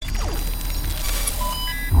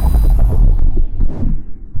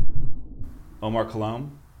Omar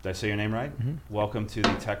Colomb, did I say your name right? Mm-hmm. Welcome to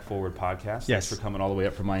the Tech Forward podcast. Yes. Thanks for coming all the way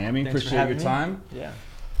up from Miami. Thanks Appreciate your time. Yeah.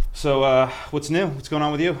 So what's new? What's going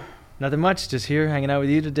on with you? Nothing much. Just here hanging out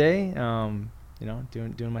with you today.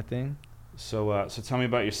 Doing my thing. So tell me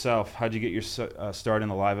about yourself. How'd you get your start in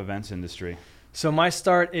the live events industry? So my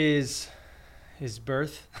start is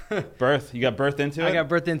birth. Birth? You got birthed into it? I got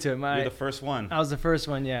birthed into it. You're the first one. I was the first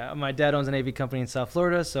one. Yeah. My dad owns an AV company in South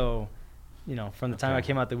Florida, so from the time I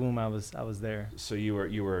came out the womb, I was there. So you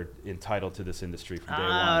were entitled to this industry from day one.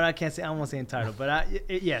 I can't say, I won't say entitled, but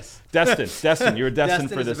yes. Destined. You were destined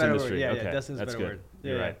for is a this better industry. Word. Yeah, okay. yeah, destined is a That's better good. word.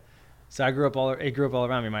 You're yeah. right. So it grew up all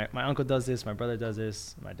around me. My uncle does this, my brother does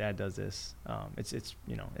this, my dad does this. It's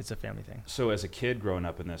a family thing. So as a kid growing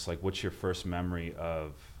up in this, like, what's your first memory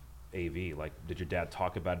of AV? Like, did your dad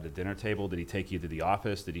talk about it at the dinner table? Did he take you to the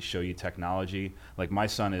office? Did he show you technology? Like, my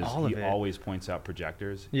son he always points out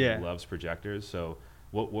projectors. Yeah. He loves projectors. So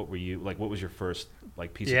what were you like? What was your first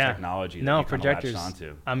piece of technology that you projectors. latched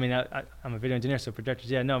onto? I mean, I'm a video engineer, so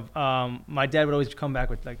projectors. Yeah, no. My dad would always come back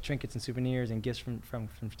with like trinkets and souvenirs and gifts from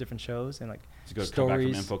different shows and like stories. Come back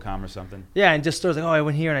from Infocom or something. Yeah, and just stories like, oh, I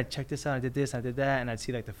went here and I checked this out, I did this, I did that, and I'd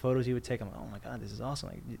see like the photos he would take. I'm like, oh my god, this is awesome.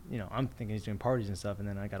 Like, I'm thinking he's doing parties and stuff, and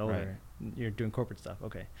then I got older. Right. You're doing corporate stuff,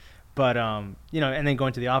 okay. But and then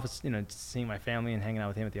going to the office, seeing my family and hanging out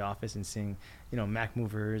with him at the office and seeing, Mac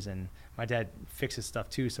movers, and my dad fixes stuff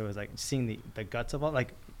too. So it was like seeing the guts of all.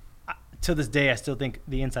 Like to this day, I still think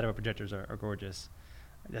the inside of our projectors are gorgeous.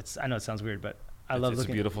 I know it sounds weird, but I love looking. It's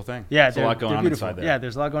a beautiful thing. Yeah, there's a lot going on inside there. Yeah,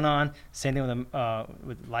 there's a lot going on. Same thing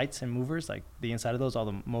with lights and movers, like the inside of those, all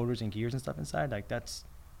the motors and gears and stuff inside. Like that's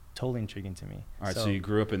totally intriguing to me. All right, so you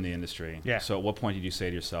grew up in the industry. Yeah. So at what point did you say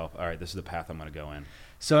to yourself, all right, this is the path I'm going to go in?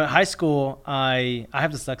 So in high school, I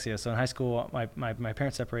have dyslexia. So in high school, my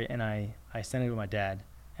parents separate, and I stayed with my dad.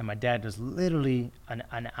 And my dad was literally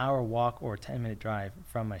an hour walk or a 10-minute drive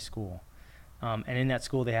from my school. And in that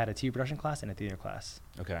school, they had a TV production class and a theater class.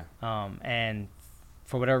 Okay. And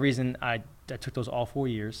for whatever reason, I took those all 4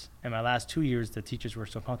 years. And my last 2 years, the teachers were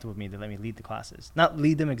so comfortable with me, they let me lead the classes. Not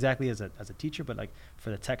lead them exactly as a teacher, but like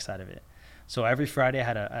for the tech side of it. So every Friday, I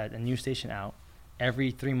had a new station out.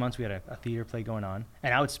 Every 3 months, we had a theater play going on.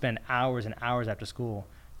 And I would spend hours and hours after school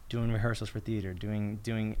doing rehearsals for theater,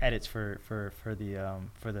 doing edits for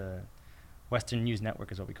the Western News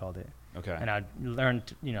Network is what we called it. Okay. And I learned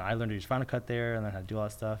to use Final Cut there, and learned how to do all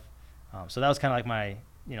that stuff. So that was kind of like my,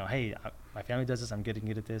 hey, my family does this, I'm getting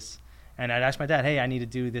good at this. And I'd ask my dad, hey, I need to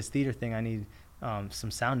do this theater thing. I need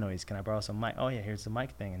some sound noise. Can I borrow some mic? Oh yeah, here's the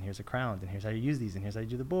mic thing, and here's a crown, and here's how you use these, and here's how you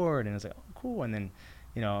do the board. And it's like, oh, cool. And then,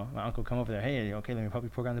 my uncle come over there, hey, okay, let me help you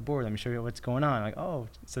program the board. Let me show you what's going on. I'm like, oh,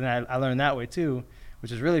 so then I learned that way too,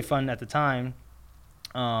 which was really fun at the time.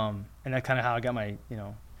 And that's kind of how I got I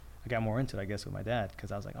got more into it, I guess, with my dad,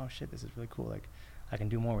 because I was like, oh shit, this is really cool. Like, I can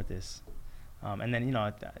do more with this. And then,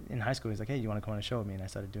 in high school, he's like, hey, you want to come on a show with me? And I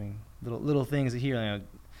started doing little things here,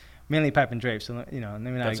 mainly pipe and drape. So, let me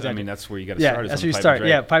not exaggerate. That's where you got to start. Yeah, that's where you start.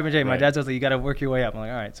 Yeah, pipe and drape. Right. My dad says, like, you got to work your way up. I'm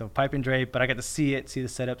like, all right, so pipe and drape. But I got to see the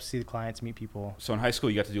setup, see the clients, meet people. So in high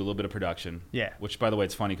school, you got to do a little bit of production. Yeah. Which, by the way,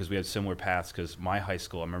 it's funny because we had similar paths, because my high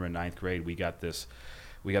school, I remember in 9th grade, we got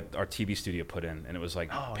our TV studio put in, and it was like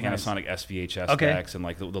Panasonic SVHS decks and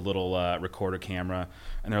like the little recorder camera.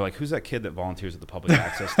 And they're like, who's that kid that volunteers at the public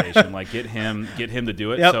access station? Like, get him to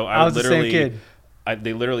do it. Yep, so I was literally the same kid.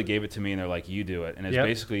 They literally gave it to me, and they're like, you do it. And it's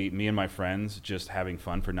basically me and my friends just having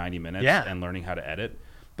fun for 90 minutes and learning how to edit.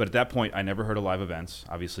 But at that point, I never heard of live events.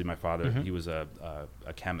 Obviously, my father, he was a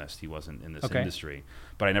chemist. He wasn't in this industry.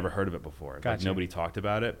 But I never heard of it before. Gotcha. Like, nobody talked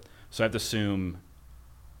about it. So I have to assume,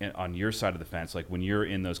 on your side of the fence, like when you're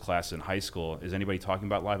in those classes in high school, is anybody talking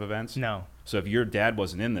about live events? No. So if your dad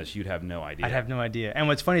wasn't in this, you'd have no idea. I'd have no idea. And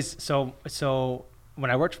what's funny is, so when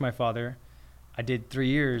I worked for my father, I did 3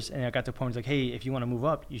 years, and I got to the point where he's like, hey, if you want to move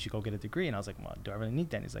up, you should go get a degree. And I was like, well, do I really need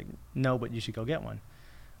that? And he's like, no, but you should go get one.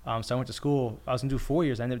 So I went to school. I was going to do 4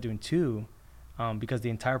 years. I ended up doing 2 because the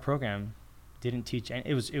entire program didn't teach. And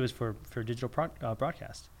it was for digital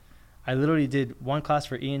broadcast. I literally did one class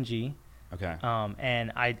for E&G. Okay.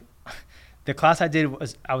 And the class I did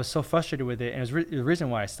I was so frustrated with it, and it was the reason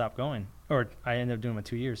why I stopped going, or I ended up doing my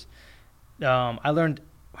 2 years. I learned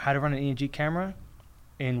how to run an E&G camera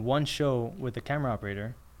in one show with the camera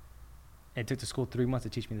operator. It took the school 3 months to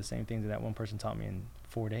teach me the same things that one person taught me in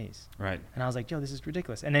 4 days. Right. And I was like, yo, this is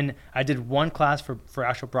ridiculous. And then I did one class for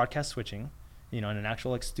actual broadcast switching, in an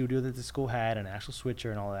actual studio that the school had, an actual switcher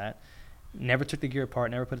and all that. Never took the gear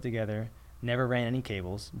apart, never put it together. Never ran any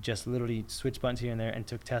cables, just literally switched buttons here and there, and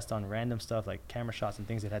took tests on random stuff like camera shots and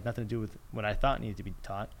things that had nothing to do with what I thought needed to be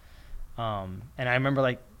taught. And I remember,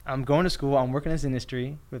 like, I'm going to school, I'm working in this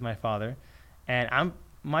industry with my father, And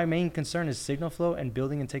my main concern is signal flow and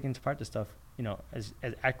building and taking apart the stuff, as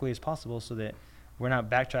accurately as possible, so that we're not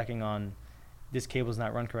backtracking on this cable's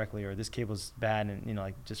not run correctly or this cable's bad, and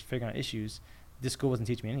like just figuring out issues. This school wasn't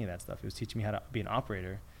teaching me any of that stuff. It was teaching me how to be an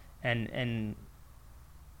operator, and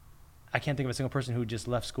I can't think of a single person who just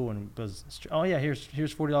left school and was, oh yeah, here's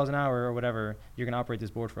 $40 an hour or whatever. You're gonna operate this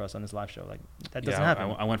board for us on this live show. Like that doesn't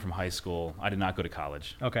happen. I went from high school. I did not go to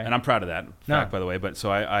college. Okay. And I'm proud of that fact, by the way. But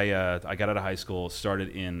so I got out of high school, started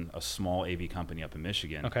in a small AV company up in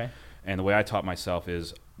Michigan. Okay. And the way I taught myself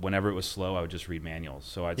is whenever it was slow, I would just read manuals.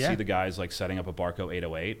 So I'd see the guys like setting up a Barco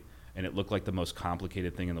 808, and it looked like the most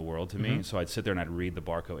complicated thing in the world to me. So I'd sit there and I'd read the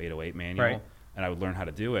Barco 808 manual, and I would learn how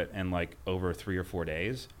to do it. And like over 3 or 4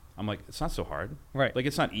 days, I'm like, it's not so hard. Right. Like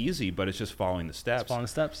it's not easy, but it's just following the steps. It's following the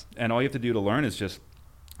steps. And all you have to do to learn is just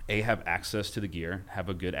have access to the gear, have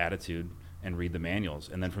a good attitude, and read the manuals,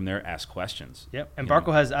 and then from there ask questions. Yep. And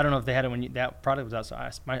Barco has, I don't know if they had it when that product was out. So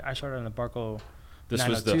I started on the Barco. This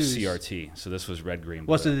was the CRT, so this was red, green,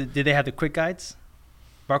 blue. Well, so did they have the quick guides?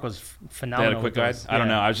 Barco's phenomenal. They had a quick guide? I don't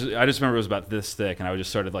know. I just remember it was about this thick, and I would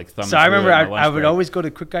just sort of like thumb. So I remember I would always go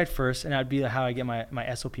to quick guide first, and that'd be how I get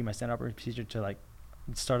my SOP, my standard operating procedure, to like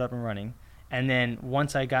start up and running. And then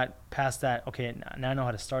once I got past that, okay, now I know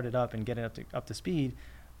how to start it up and get it up to speed.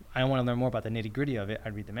 I want to learn more about the nitty gritty of it.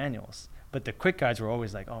 I'd read the manuals. But the quick guides were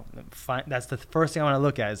always like, oh, fine. That's the first thing I want to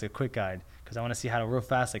look at is a quick guide, because I want to see how to real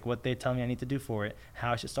fast, like what they tell me I need to do for it,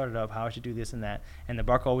 how I should start it up, how I should do this and that. And the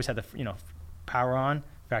Barco always had the, power on,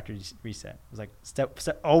 factory reset. It was like step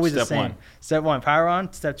always the same. One. Step 1, power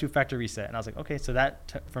on. Step 2, factory reset. And I was like, okay, so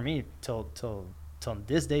that for me till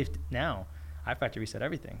this day now, I factory reset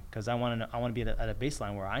everything, because I want to be at a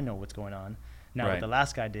baseline where I know what's going on. Not what the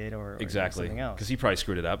last guy did or something else. Because he probably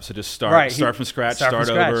screwed it up. So just start from scratch, start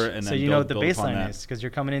over, and then so you know what the baseline is, because you're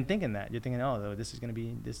coming in thinking that. You're thinking, oh, this is going to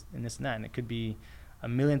be this and this and that. And it could be a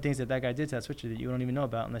million things that guy did to that switcher that you don't even know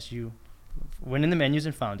about unless you went in the menus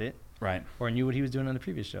and found it. Right. Or knew what he was doing on the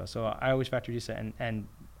previous show. So I always factory reset. And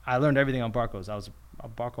I learned everything on Barcos. I was a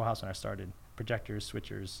Barco house when I started. Projectors,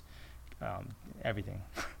 switchers, everything.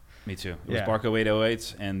 Me too. It was Barco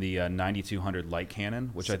 808s and the 9200 light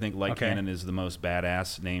cannon, which I think light cannon is the most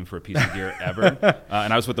badass name for a piece of gear ever.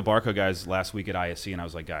 And I was with the Barco guys last week at ISC, and I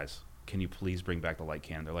was like, guys, can you please bring back the light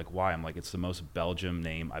cannon? They're like, why? I'm like, it's the most Belgium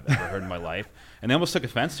name I've ever heard in my life. And they almost took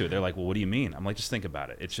offense to it. They're like, well, what do you mean? I'm like, just think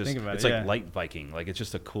about it. It's just, like Light Viking. Like, it's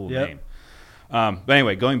just a cool name. But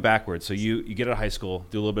anyway, going backwards. So you get out of high school,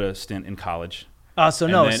 do a little bit of stint in college. I left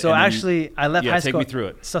high school. Take me through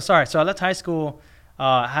it. So I left high school.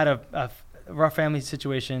 Had a rough family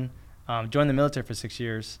situation, joined the military for 6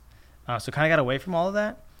 years, so kind of got away from all of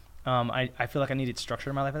that. I feel like I needed structure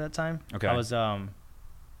in my life at that time. Okay. I was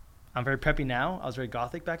I'm very preppy now. I was very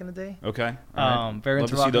gothic back in the day. Okay. All right. Very Love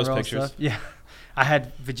into to rock see those and roll pictures. stuff. Yeah. I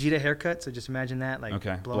had Vegeta haircut, so just imagine that, like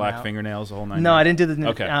black out. Fingernails, the whole nine. No, I didn't do the.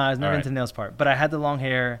 Okay. I was never into the nails part, but I had the long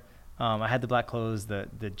hair. I had the black clothes,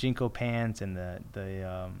 the Jinko pants, and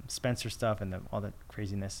the Spencer stuff, and all that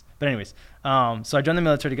craziness. But anyways, so I joined the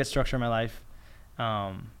military to get structure in my life.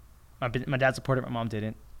 My dad supported, my mom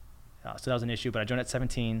didn't, so that was an issue. But I joined at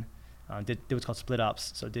 17. Did what's called split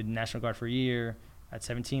ops. So did National Guard for a year. At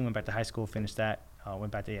 17, went back to high school, finished that.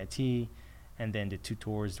 Went back to AIT, and then did 2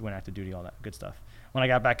 tours, went active duty, all that good stuff. When I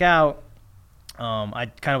got back out, I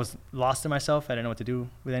kind of was lost in myself. I didn't know what to do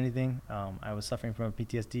with anything. I was suffering from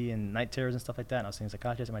PTSD and night terrors and stuff like that. And I was seeing a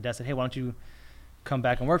psychiatrist. And my dad said, "Hey, why don't you come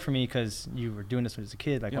back and work for me? Because you were doing this when you was a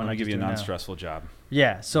kid. Like, why don't I give you a non-stressful job?"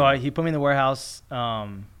 Yeah. So he put me in the warehouse,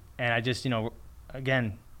 and I just,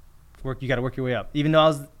 again, work. You got to work your way up. Even though I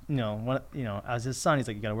was, I was his son. He's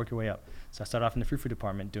like, you got to work your way up. So I started off in the free food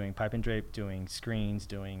department, doing pipe and drape, doing screens,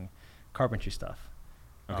 doing carpentry stuff.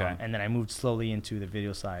 Okay. And then I moved slowly into the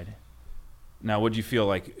video side. Now, what do you feel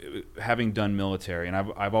like having done military? And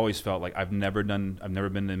I've always felt like I've never been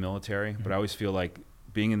in the military, but I always feel like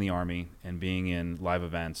being in the Army and being in live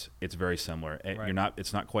events, it's very similar. Right.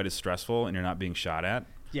 It's not quite as stressful, and you're not being shot at.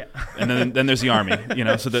 Yeah. And then there's the Army,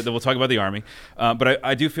 so we'll talk about the Army. But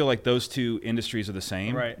I do feel like those two industries are the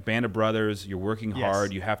same. Right. Band of brothers, you're working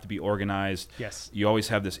hard, you have to be organized. Yes. You always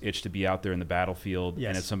have this itch to be out there in the battlefield, yes.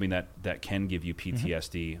 and it's something that can give you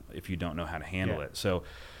PTSD if you don't know how to handle it. So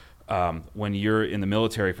when you're in the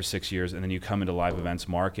military for 6 years and then you come into live events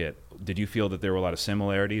market, did you feel that there were a lot of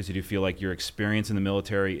similarities? Did you feel like your experience in the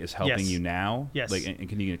military is helping you now? Yes. Like, and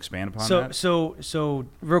can you expand upon that? So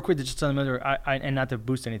real quick, just on the military, and not to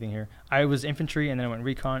boost anything here, I was infantry, and then I went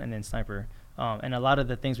recon, and then sniper. And a lot of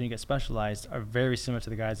the things when you get specialized are very similar to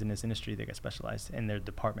the guys in this industry that get specialized in their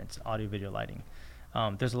departments, audio, video, lighting.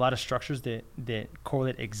 There's a lot of structures that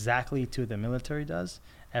correlate exactly to the military does,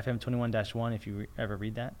 FM 21-1, if you ever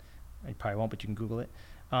read that. You probably won't, but you can Google it.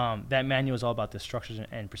 That manual is all about the structures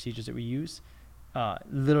and procedures that we use.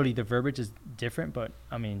 Literally, the verbiage is different, but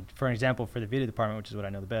I mean, for an example, for the video department, which is what I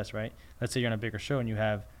know the best, right? Let's say you're on a bigger show and you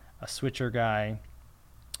have a switcher guy,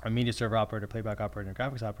 a media server operator, playback operator, and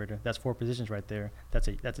graphics operator. That's 4 positions right there. That's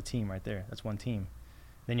a team right there. That's one team.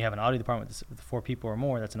 Then you have an audio department with 4 people or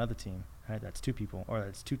more. That's another team. Right? That's 2 people, or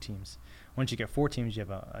that's 2 teams. Once you get 4 teams, you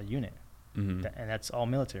have a unit, and that's all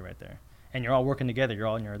military right there. And you're all working together. You're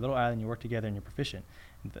all in your little island. You work together, and you're proficient.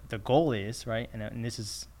 The goal is, right, and this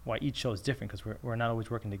is why each show is different, because we're not always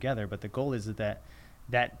working together. But the goal is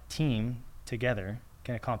that team together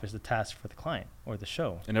can accomplish the task for the client or the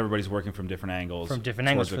show. And everybody's working from different angles. Towards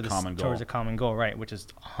a common goal. Towards a common goal, right? Which is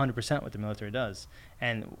 100% what the military does.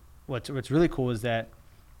 And what's really cool is that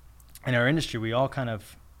in our industry, we all kind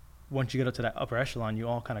of, once you get up to that upper echelon, you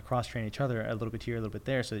all kind of cross-train each other a little bit here, a little bit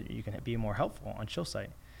there, so that you can be more helpful on show site.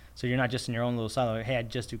 So you're not just in your own little silo, like, hey, I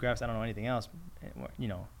just do graphics, I don't know anything else,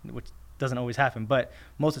 which doesn't always happen. But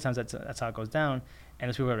most of the times that's how it goes down, and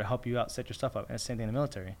there's people to help you out, set your stuff up. And it's the same thing in the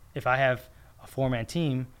military. If I have a 4-man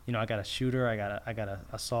team, I got a shooter, I got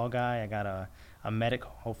a saw guy, I got a medic,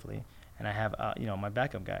 hopefully, and I have my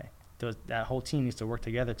backup guy. That whole team needs to work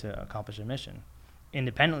together to accomplish a mission.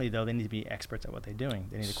 Independently, though, they need to be experts at what they're doing.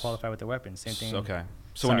 They need to qualify with their weapons. Same thing. Okay.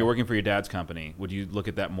 So when you're working for your dad's company, would you look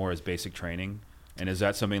at that more as basic training? And is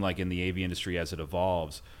that something like in the AV industry as it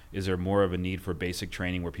evolves? Is there more of a need for basic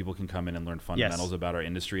training where people can come in and learn fundamentals about our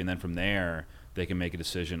industry, and then from there they can make a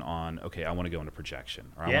decision on, okay, I want to go into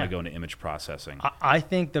projection, or I want to go into image processing? I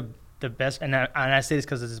think the best, and I say this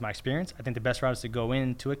because this is my experience, I think the best route is to go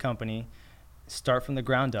into a company, start from the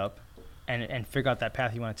ground up, and figure out that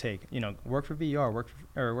path you want to take. Work for VR,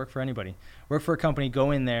 work for anybody. Work for a company,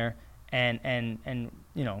 go in there and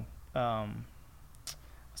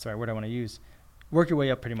sorry, what I want to use. Work your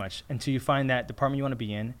way up pretty much until you find that department you want to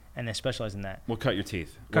be in, and then specialize in that. Well, cut your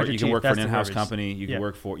teeth. You can work for an in-house company. You can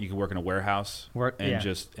work in a warehouse.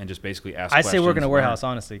 Just basically ask questions. I say work in a warehouse,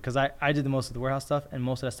 honestly, because I did the most of the warehouse stuff, and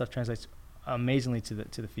most of that stuff translates amazingly to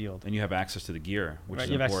the field. And you have access to the gear, which is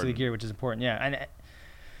important. You have access to the gear, which is important. Yeah, and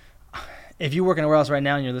if you work in a warehouse right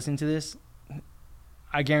now and you're listening to this,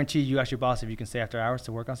 I guarantee you ask your boss if you can stay after hours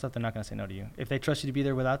to work on stuff, they're not going to say no to you. If they trust you to be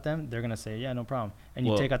there without them, they're going to say, yeah, no problem. And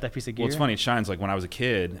you take out that piece of gear. Well, it's funny. It shines. Like when I was a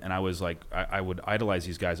kid and I was like, I would idolize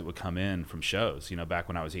these guys that would come in from shows, back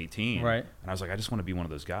when I was 18. Right. And I was like, I just want to be one of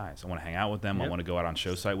those guys. I want to hang out with them. Yep. I want to go out on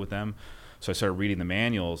show site with them. So I started reading the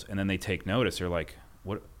manuals, and then they take notice. They're like,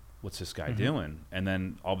 what's this guy doing? And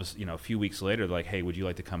then a few weeks later, they're like, hey, would you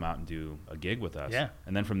like to come out and do a gig with us? Yeah.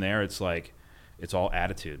 And then from there, it's like, it's all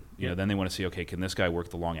attitude. Then they want to see, okay, can this guy work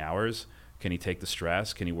the long hours? Can he take the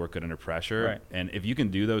stress? Can he work good under pressure? Right. And if you can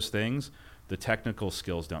do those things, the technical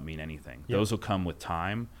skills don't mean anything. Yep. Those will come with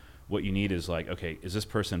time. What you need is like, okay, is this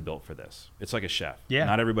person built for this? It's like a chef. Yeah.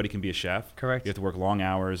 Not everybody can be a chef. Correct. You have to work long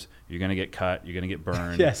hours. You're going to get cut. You're going to get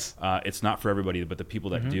burned. Yes. It's not for everybody, but the people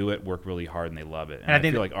that do it work really hard and they love it. And I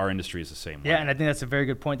feel like our industry is the same way. Yeah, and I think that's a very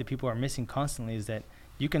good point that people are missing constantly, is that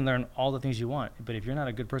you can learn all the things you want, but if you're not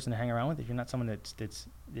a good person to hang around with, if you're not someone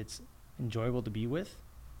that's enjoyable to be with,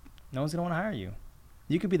 no one's gonna want to hire you.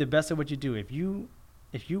 You could be the best at what you do. If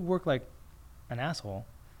you work like an asshole,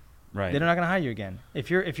 right, they're not gonna hire you again.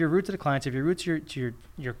 If you're rude to the clients, if you're rude to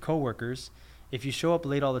your coworkers, if you show up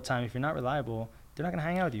late all the time, if you're not reliable, they're not gonna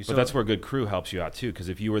hang out with you. But that's where a good crew helps you out too, because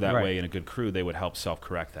if you were that way in a good crew, they would help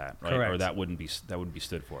self-correct that, right? Correct. Or that wouldn't be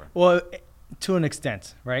stood for. Well, to an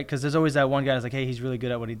extent, right? Because there's always that one guy that's like, hey, he's really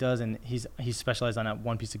good at what he does, and he's specialized on that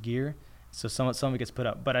one piece of gear, so some of it gets put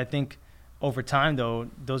up. But I think over time, though,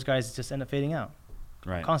 those guys just end up fading out,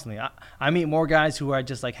 right? Constantly. I meet more guys who I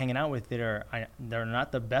just like hanging out with they're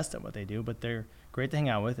not the best at what they do, but they're great to hang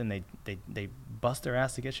out with, and they bust their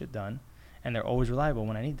ass to get shit done, and they're always reliable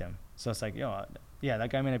when I need them. So it's like, yeah, that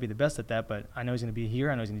guy may not be the best at that, but I know he's going to be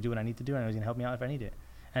here. I know he's going to do what I need to do. I know he's going to help me out if I need it,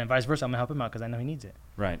 and vice versa. I'm going to help him out because I know he needs it.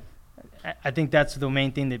 Right. I think that's the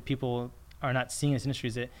main thing that people are not seeing in this industry,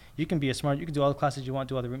 is that you can be you can do all the classes you want,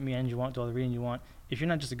 do all the meetings you want, do all the reading you want. If you're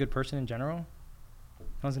not just a good person in general, no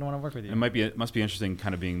one's gonna want to work with you. It must be interesting,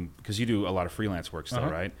 kind of being, because you do a lot of freelance work still,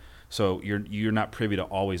 right? So you're not privy to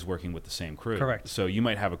always working with the same crew. Correct. So you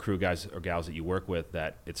might have a crew, guys or gals that you work with,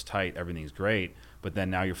 that it's tight, everything's great, but then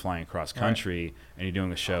now you're flying across country and you're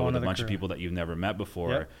doing a show with a bunch of people that you've never met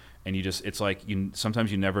before. Yep. And it's like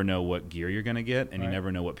sometimes you never know what gear you're going to get, and you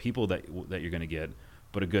never know what people that you're going to get.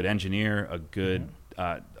 But a good engineer, a good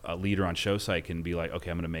a leader on show site can be like,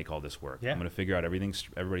 okay, I'm going to make all this work. Yeah. I'm going to figure out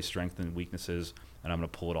everybody's strengths and weaknesses, and I'm going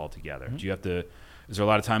to pull it all together. Do you have to? Is there a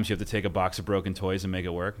lot of times you have to take a box of broken toys and make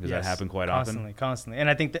it work? Does that happen quite often? Constantly. And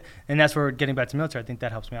I think and that's where getting back to military, I think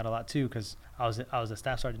that helps me out a lot too, because I was a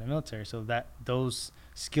staff sergeant in the military. So that those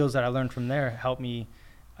skills that I learned from there help me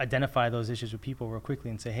identify those issues with people real quickly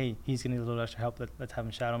and say, hey, he's going to need a little extra help. Let's have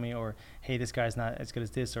him shadow me. Or, hey, this guy's not as good as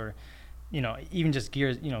this. Or, even just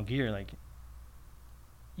gear, like,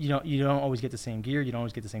 you don't always get the same gear. You don't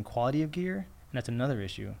always get the same quality of gear. And that's another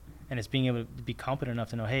issue. And it's being able to be competent enough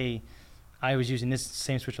to know, hey, I was using this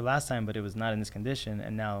same switcher last time, but it was not in this condition.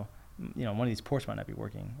 And now, one of these ports might not be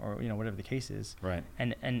working, or, whatever the case is. Right.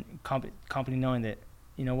 And company knowing that,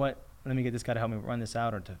 you know what, let me get this guy to help me run this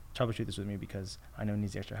out or to troubleshoot this with me because I know he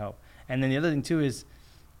needs extra help. And then the other thing too is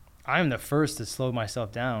I'm the first to slow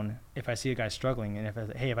myself down if I see a guy struggling. And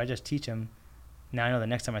if I just teach him, now I know the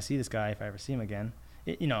next time I see this guy, if I ever see him again,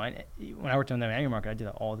 when I worked on the Miami market, I did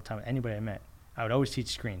that all the time with anybody I met. I would always teach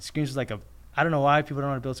screens. Screens was like I don't know why people don't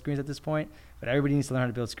know how to build screens at this point, but everybody needs to learn how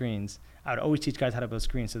to build screens. I would always teach guys how to build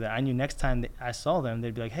screens so that I knew next time that I saw them,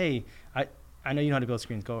 they'd be like, hey, I know you know how to build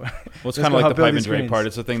screens. Go. Well, it's kind of like the pipe and drape part.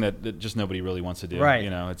 It's the thing that just nobody really wants to do. Right.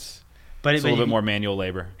 It's a little bit more manual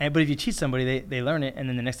labor. But if you teach somebody, they learn it, and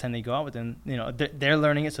then the next time they go out with them, they're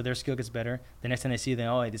learning it, so their skill gets better. The next time they see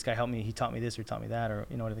them, oh, hey, this guy helped me. He taught me this or taught me that, or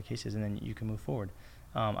whatever the case is, and then you can move forward.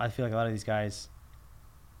 I feel like a lot of these guys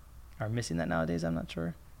are missing that nowadays. I'm not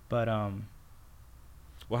sure, but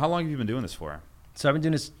well, how long have you been doing this for? So I've been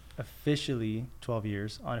doing this officially 12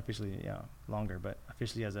 years, unofficially longer, but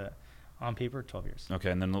officially on paper 12 years.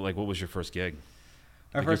 Okay, and then what was your first gig?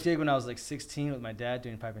 Our first gig when I was like 16 with my dad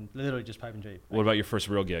doing literally just pipe and drape. What about your first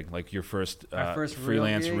real gig? Like your first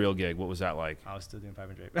freelance real gig? What was that like? I was still doing pipe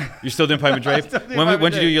and drape. You're still doing pipe and drape?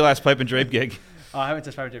 When did you do your last pipe and drape gig? I haven't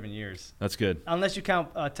touched pipe and drape in years. That's good. Unless you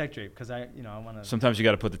count tech drape, because I want to. Sometimes you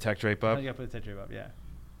got to put the tech drape up. You got to put the tech drape up, yeah.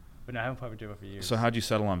 But no, I haven't pipe and drape up for years. So how'd you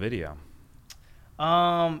settle on video?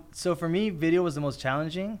 So for me, video was the most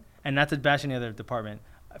challenging, and not to bash any other department.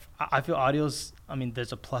 I feel audio's. I mean,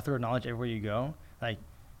 there's a plethora of knowledge everywhere you go. Like,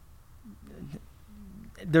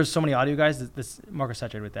 there's so many audio guys. This market's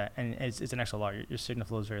saturated with that, and it's an XLR. Your signal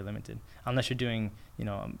flow is very limited, unless you're doing,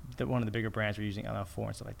 one of the bigger brands. We're using LM4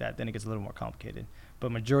 and stuff like that. Then it gets a little more complicated.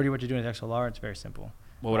 But majority of what you're doing is XLR. It's very simple.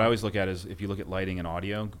 Well, what I always look at is if you look at lighting and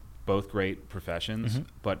audio, both great professions,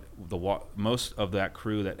 but most of that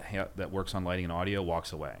crew that works on lighting and audio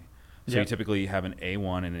walks away. So you typically have an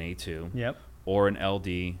A1 and an A2, or an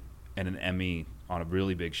LD and an ME on a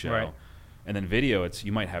really big show. Right. And then video,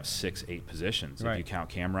 you might have 6-8 positions if you count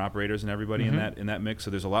camera operators and everybody in that mix.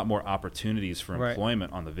 So there's a lot more opportunities for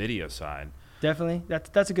employment on the video side. Definitely,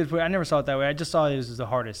 that's a good point. I never saw it that way. I just saw it as the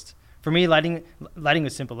hardest. For me, lighting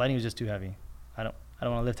was simple. Lighting was just too heavy. I don't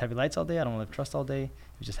want to lift heavy lights all day. I don't want to lift truss all day. It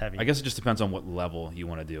was just heavy. I guess it just depends on what level you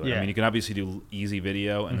want to do it. Yeah. I mean, you can obviously do easy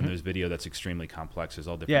video, and then there's video that's extremely complex. There's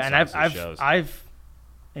all different sizes of shows. I've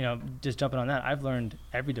just jumping on that, I've learned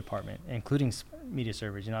every department, including media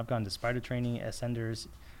servers. I've gone to Spider training, Ascenders.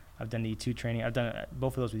 I've done the E2 training. I've done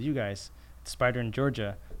both of those with you guys, Spider in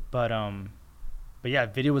Georgia. But yeah,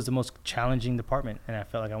 video was the most challenging department, and I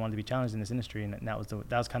felt like I wanted to be challenged in this industry, and that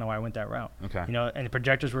was kind of why I went that route. Okay. And the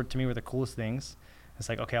projectors were the coolest things. It's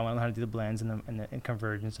like, okay, I want to learn how to do the blends and the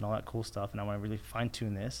convergence and all that cool stuff, and I want to really fine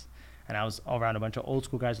tune this. And I was all around a bunch of old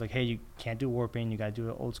school guys like, hey, you can't do warping, you got to do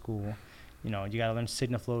it old school. You got to learn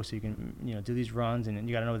signal flow so you can, do these runs, and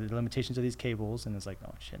you got to know the limitations of these cables. And it's like,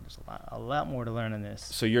 oh shit, there's a lot more to learn in this.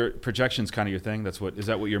 So your projection's kind of your thing. Is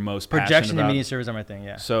that what you're most passionate about? Projection and media servers are my thing.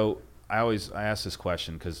 Yeah. So I ask this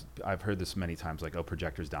question because I've heard this many times, like, oh,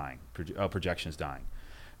 projector's dying. Projection's dying.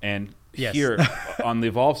 And here on the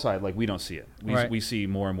Evolve side, like, we don't see it. We see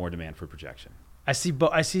more and more demand for projection. I see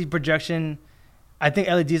projection. I think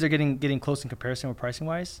LEDs are getting close in comparison with pricing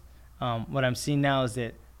wise. What I'm seeing now is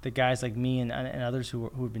that the guys like me and others who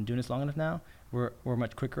have been doing this long enough now, we're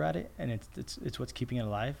much quicker at it, and it's what's keeping it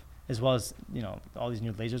alive, as well as all these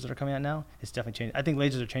new lasers that are coming out now. It's definitely changing. I think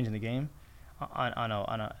lasers are changing the game on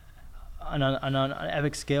an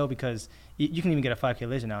epic scale, because you can even get a 5K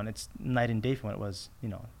laser now, and it's night and day from what it was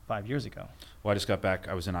 5 years ago. Well, I just got back.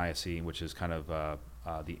 I was in ISE, which is kind of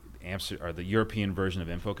the European version of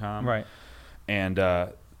Infocom, right? And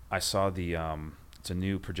I saw it's a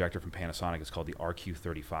new projector from Panasonic. It's called the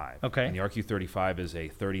RQ35. Okay. And the RQ35 is a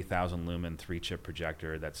 30,000 lumen 3-chip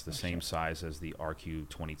projector that's the same size as the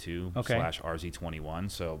RQ22 /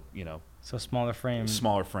 RZ21. So, So smaller frame.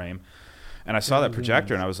 Smaller frame. And I saw that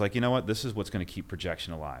projector, and I was like, you know what? This is what's going to keep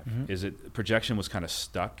projection alive. Projection was kind of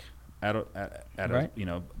stuck at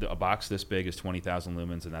a box this big is 20,000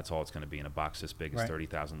 lumens, and that's all it's going to be. And a box this big is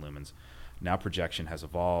 30,000 lumens. Now projection has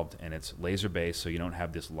evolved, and it's laser based, so you don't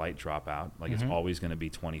have this light dropout. Like it's always going to be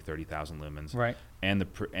 20, 30,000 lumens. Right. And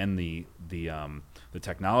the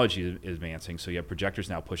technology is advancing, so you have projectors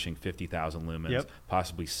now pushing 50,000 lumens,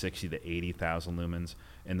 possibly 60 to 80,000 lumens,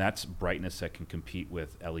 and that's brightness that can compete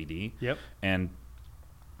with LED. And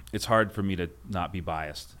it's hard for me to not be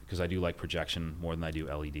biased because I do like projection more than I do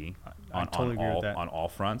LED I totally agree with that. On all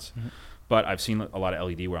fronts. But I've seen a lot of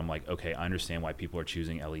LED where I'm like, okay, I understand why people are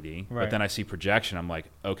choosing LED. But then I see projection, I'm like,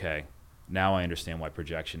 okay, now I understand why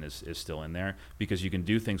projection is still in there, because you can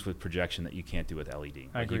do things with projection that you can't do with LED.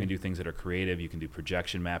 Like you can do things that are creative. You can do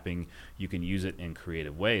projection mapping. You can use it in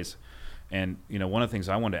creative ways. And one of the things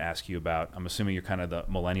I wanted to ask you about, I'm assuming you're kind of the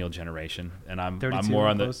millennial generation, and I'm more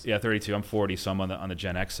on the 32. I'm 40, so I'm on the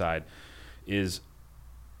Gen X side. Is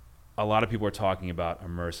a lot of people are talking about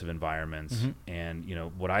immersive environments, and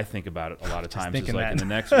what I think about it a lot of times is like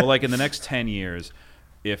in the next 10 years,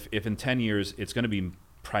 if in 10 years it's going to be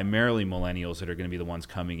primarily millennials that are going to be the ones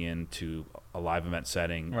coming into a live event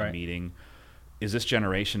setting, a meeting. Is this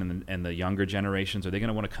generation and the younger generations, are they going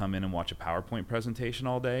to want to come in and watch a PowerPoint presentation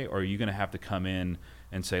all day, or are you going to have to come in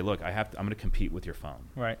and say, look, I'm going to compete with your phone,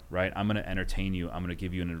 right? I'm going to entertain you. I'm going to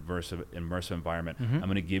give you an immersive environment. I'm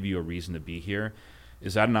going to give you a reason to be here.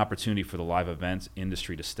 Is that an opportunity for the live events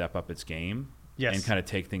industry to step up its game? Yes. And kind of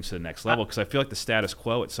take things to the next level? Because I feel like the status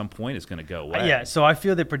quo at some point is going to go away. So I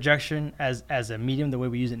feel that projection as a medium, the way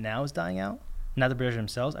we use it now, is dying out. Not the projector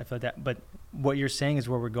themselves. I feel like that. But what you're saying is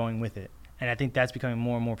where we're going with it. And I think that's becoming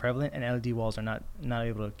more and more prevalent, and LED walls are not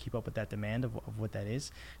able to keep up with that demand of what that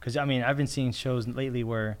is. Because, I've been seeing shows lately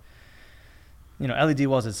where, LED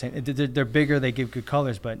walls are the same. They're bigger, they give good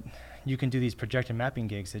colors, but you can do these projection mapping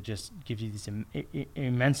gigs that just give you these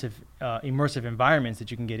immersive environments that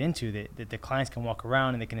you can get into that the clients can walk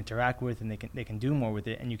around and they can interact with, and they can do more with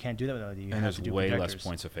it, and you can't do that with LED. And there's way less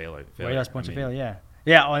points of failure. Way less points of failure, yeah.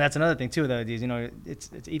 Yeah, and that's another thing too. Though is it's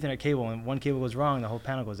Ethernet cable, and one cable goes wrong, the whole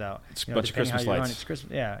panel goes out. It's a bunch of Christmas lights. It's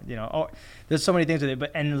Christmas, yeah. There's so many things with it. But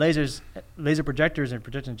and laser projectors and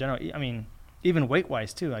projectors in general. Even weight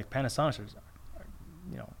wise too. Like Panasonic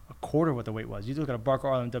are, a quarter what the weight was. You look at a Barker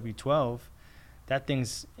RLM-W12, that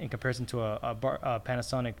thing's in comparison to a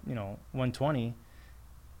Panasonic 120.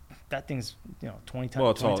 That thing's 20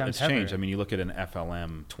 times. Well, it's changed. You look at an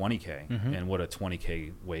FLM 20K, and what a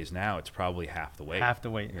 20K weighs now, it's probably half the weight. Half the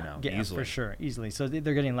weight, easily. For sure, easily. So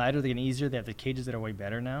they're getting lighter, they're getting easier. They have the cages that are way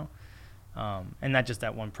better now, and not just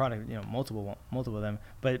that one product. Multiple of them.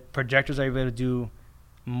 But projectors are able to do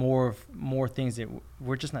more things that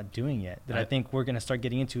we're just not doing yet. That I think we're going to start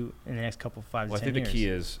getting into in the next couple 5 to 10 years. I think the key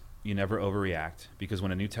is, you never overreact, because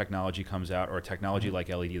when a new technology comes out, or a technology like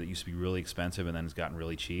LED that used to be really expensive and then it's gotten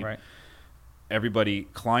really cheap,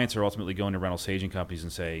 clients are ultimately going to rental staging companies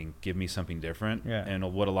and saying, give me something different.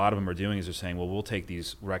 And what a lot of them are doing is they're saying, well, we'll take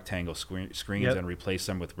these rectangle screens and replace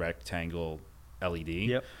them with rectangle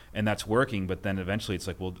LED. And that's working, but then eventually it's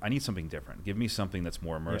like, well, I need something different. Give me something that's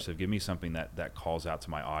more immersive. Give me something that calls out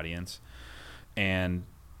to my audience. And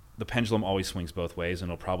the pendulum always swings both ways,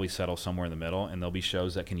 and it'll probably settle somewhere in the middle, and there'll be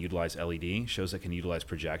shows that can utilize LED, shows that can utilize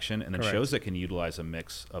projection, and then shows that can utilize a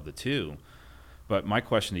mix of the two. But my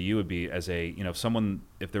question to you would be, as a,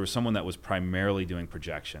 if there was someone that was primarily doing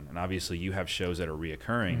projection, and obviously you have shows that are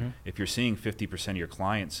reoccurring, if you're seeing 50% of your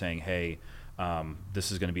clients saying, hey,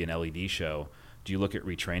 this is going to be an LED show, do you look at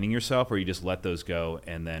retraining yourself, or you just let those go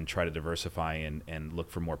and then try to diversify and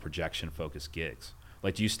look for more projection-focused gigs?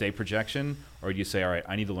 Like, do you stay projection, or do you say, all right,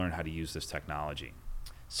 I need to learn how to use this technology?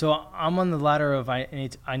 So I'm on the ladder of I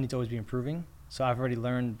need to always be improving. So I've already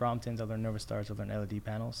learned Bromptons, I've learned Novastars, I've learned LED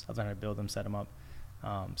panels, I've learned how to build them, set them up.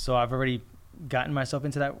 So I've already gotten myself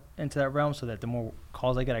into that realm, so that the more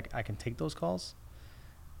calls I get, I can take those calls.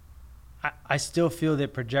 I still feel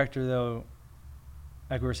that projector, though,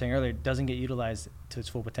 like we were saying earlier, doesn't get utilized to its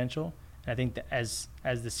full potential. And I think that as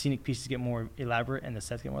the scenic pieces get more elaborate and the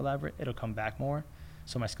sets get more elaborate, it'll come back more.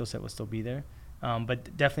 So my skill set will still be there.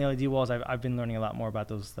 But definitely LED walls, I've been learning a lot more about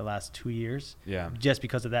those the last 2 years. Just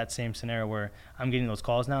because of that same scenario where I'm getting those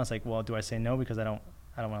calls now. It's like, well, do I say no because I don't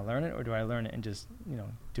want to learn it, or do I learn it and just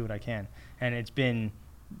do what I can? And it's been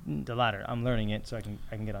the latter. I'm learning it so I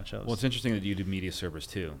can get on shows. Well, it's interesting that you do media servers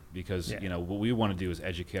too, because what we want to do is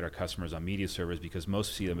educate our customers on media servers, because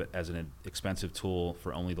most see them as an expensive tool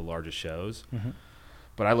for only the largest shows.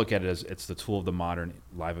 But I look at it as it's the tool of the modern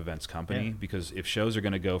live events company, because if shows are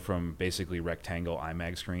going to go from basically rectangle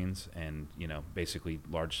IMAG screens and basically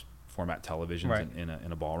large format televisions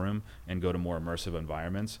in a ballroom, and go to more immersive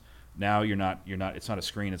environments, now you're not it's not a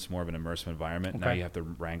screen, it's more of an immersive environment. Now you have to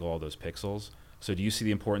wrangle all those pixels. So do you see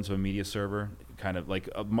the importance of a media server? Kind of like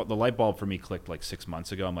the light bulb for me clicked like 6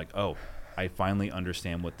 months ago. I'm like, oh, I finally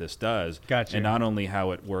understand what this does. Gotcha. And not only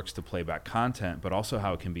how it works to play back content, but also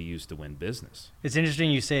how it can be used to win business. It's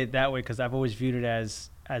interesting you say it that way, because I've always viewed it as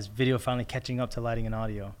video finally catching up to lighting and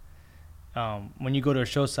audio. When you go to a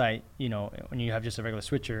show site, when you have just a regular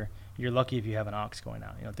switcher, you're lucky if you have an aux going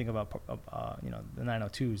out. Think about, the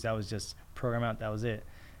 902s. That was just program out. That was it.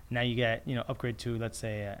 Now you get, upgrade to, let's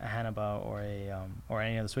say, a Hannibal or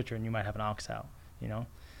any other switcher, and you might have an aux out.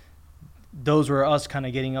 Those were us kind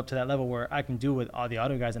of getting up to that level where I can do what all the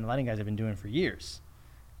audio guys and the lighting guys have been doing for years.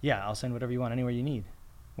 Yeah, I'll send whatever you want anywhere you need.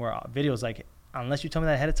 Where video's like, unless you tell me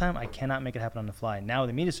that ahead of time, I cannot make it happen on the fly. Now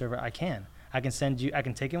with the media server, I can. I can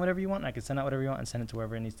take in whatever you want, and I can send out whatever you want and send it to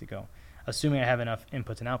wherever it needs to go, assuming I have enough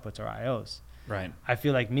inputs and outputs or IOs. Right. I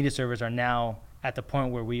feel like media servers are now at the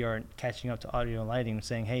point where we are catching up to audio and lighting,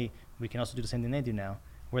 saying, hey, we can also do the same thing they do now.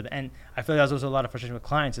 And I feel like there's also a lot of frustration with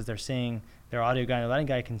clients is they're saying their audio guy and their lighting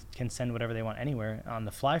guy can send whatever they want anywhere on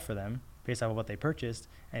the fly for them based off of what they purchased.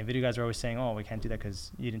 And video guys are always saying, oh, we can't do that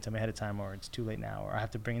because you didn't tell me ahead of time, or it's too late now, or I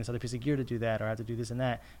have to bring in this other piece of gear to do that, or I have to do this and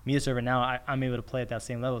that. Media server now, I'm able to play at that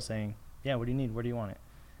same level saying, yeah, what do you need? Where do you want it?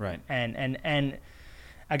 Right. And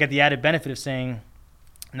I get the added benefit of saying,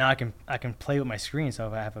 now I can play with my screen. So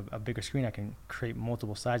if I have a bigger screen, I can create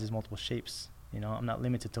multiple sizes, multiple shapes. I'm not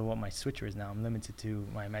limited to what my switcher is now. I'm limited to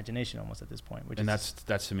my imagination almost at this point.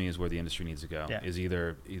 That's to me is where the industry needs to go. Yeah. Is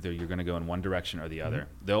either you're going to go in one direction or the other.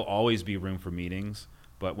 Mm-hmm. There'll always be room for meetings,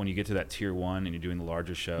 but when you get to that tier 1 and you're doing the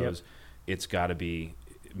larger shows, it's got to be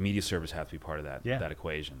media servers have to be part of that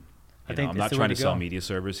equation. I'm not trying to sell media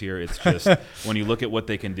servers here. It's just when you look at what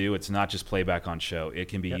they can do, it's not just playback on show. It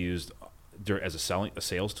can be used as a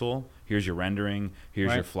sales tool. Here's your rendering.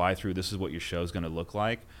 Here's your fly through. This is what your show is going to look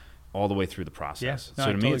like, all the way through the process. Yeah.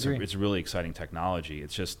 So to me, it's really exciting technology.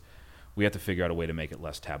 It's just we have to figure out a way to make it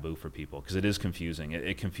less taboo for people, because it is confusing.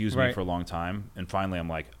 It confused me for a long time, and finally I'm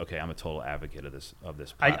like, okay, I'm a total advocate of this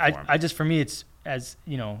platform. I just, for me, it's as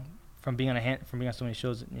from being on so many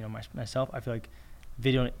shows, myself, I feel like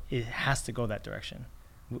video, it has to go that direction.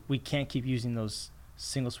 We can't keep using those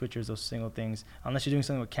single switchers, those single things, unless you're doing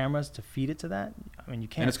something with cameras to feed it to that. I mean, you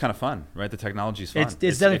can't. And it's kind of fun, right? The technology's fun. It's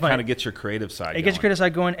definitely fun. It kind of gets your creative side going. It gets your creative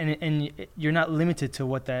side going, and you're not limited to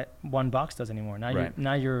what that one box does anymore.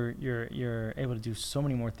 Now you're able to do so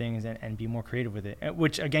many more things and be more creative with it,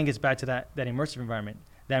 which again gets back to that immersive environment.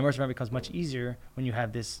 That immersive environment becomes much easier when you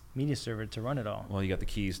have this media server to run it all. Well, you got the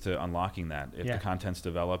keys to unlocking that. If the content's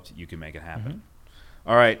developed, you can make it happen. Mm-hmm.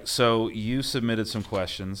 All right, so you submitted some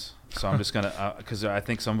questions, so I'm just gonna because I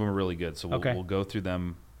think some of them are really good, so we'll go through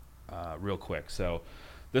them real quick. So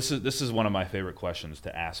this is one of my favorite questions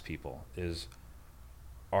to ask people is,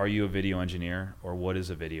 are you a video engineer, or what is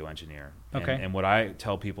a video engineer? And what I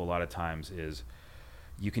tell people a lot of times is,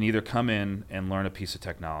 you can either come in and learn a piece of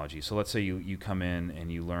technology. So let's say you come in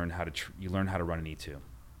and you learn how to run an E2,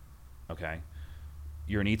 okay?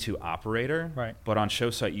 You're an E2 operator, right? But on show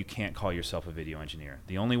site, you can't call yourself a video engineer.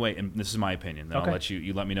 The only way, and this is my opinion, then I'll let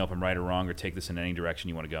you let me know if I'm right or wrong, or take this in any direction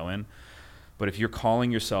you want to go in. But if you're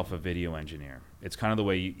calling yourself a video engineer, it's kind of the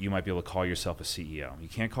way you might be able to call yourself a CEO. You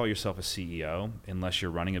can't call yourself a CEO unless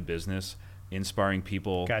you're running a business, inspiring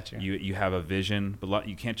people. Gotcha. You have a vision, but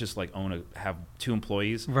you can't just have 2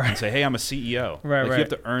 employees and say, hey, I'm a CEO. Right. You have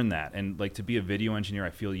to earn that. And to be a video engineer, I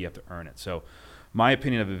feel you have to earn it. So my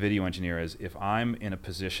opinion of a video engineer is, if I'm in a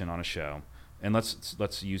position on a show, and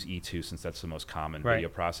let's use E2 since that's the most common video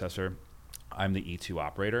processor. I'm the E2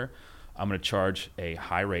 operator. I'm going to charge a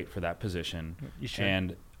high rate for that position. You should.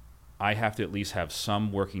 And I have to at least have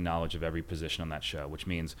some working knowledge of every position on that show, which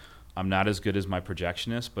means I'm not as good as my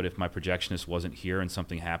projectionist, but if my projectionist wasn't here and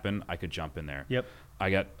something happened, I could jump in there. Yep. I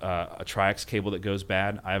got a Tri-X cable that goes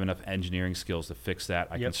bad. I have enough engineering skills to fix that.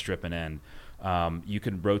 I can strip an end. You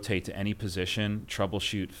can rotate to any position,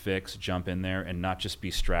 troubleshoot, fix, jump in there, and not just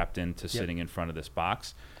be strapped into sitting in front of this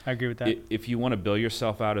box. I agree with that. If you want to bill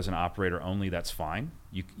yourself out as an operator only, that's fine.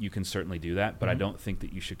 You can certainly do that, but I don't think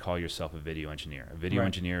that you should call yourself a video engineer. A video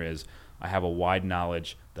engineer is, I have a wide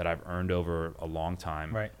knowledge that I've earned over a long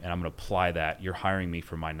time, and I'm going to apply that. You're hiring me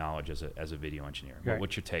for my knowledge as a video engineer.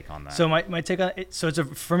 What's your take on that? So my take on it, so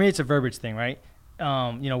for me, it's a verbiage thing, right?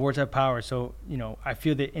 Words have power. So, I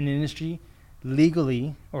feel that in the industry,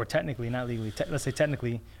 legally, or technically, not legally, let's say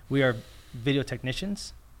technically, we are video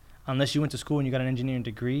technicians. Unless you went to school and you got an engineering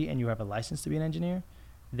degree and you have a license to be an engineer,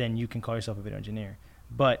 then you can call yourself a video engineer.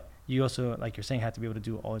 But you also, like you're saying, have to be able to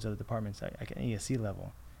do all these other departments at an ESC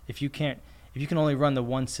level. If you can only run the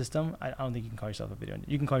one system, I don't think you can call yourself a video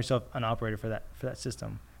engineer. You can call yourself an operator for that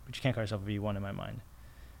system, but you can't call yourself a V1 in my mind.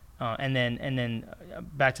 And then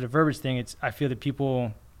back to the verbiage thing, I feel that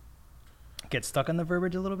people get stuck on the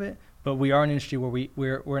verbiage a little bit, but we are an industry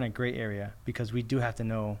where we're in a gray area because we do have to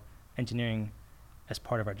know engineering as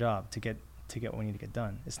part of our job to get what we need to get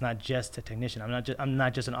done. It's not just a technician. I'm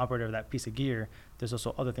not just an operator of that piece of gear. There's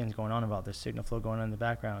also other things going on about. There's signal flow going on in the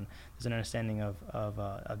background. There's an understanding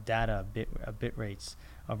of data, bit rates,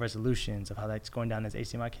 of resolutions, of how that's going down this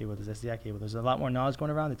HDMI cable, this SDI cable. There's a lot more knowledge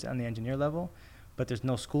going around. It's on the engineer level, but there's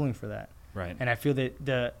no schooling for that. Right. And I feel like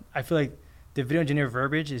the video engineer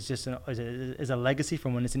verbiage is just is a legacy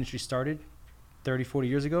from when this industry started 30, 40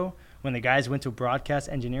 years ago, when the guys went to broadcast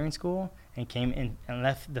engineering school and came in and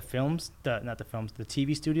left the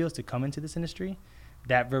TV studios to come into this industry.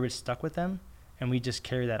 That verbiage stuck with them, and we just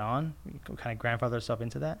carry that on. We kind of grandfather ourselves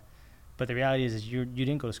into that. But the reality is you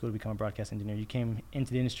didn't go to school to become a broadcast engineer. You came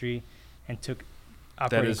into the industry and took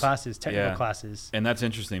operating classes, technical classes. And that's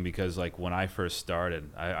interesting because, like, when I first started,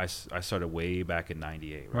 I started way back in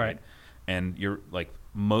 '98, right? And you're like,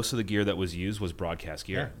 most of the gear that was used was broadcast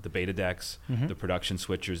gear. The beta decks, the production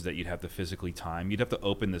switchers that you'd have to physically time. You'd have to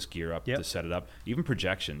open this gear up to set it up. Even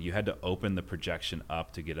projection, you had to open the projection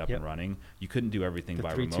up to get up and running. You couldn't do everything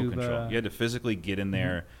by remote control. You had to physically get in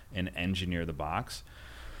there and engineer the box.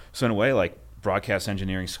 So in a way, like, broadcast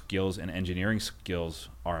engineering skills and engineering skills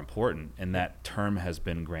are important, and that term has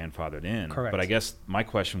been grandfathered in. Correct. But I guess my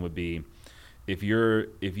question would be, if you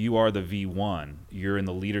are the V1, you're in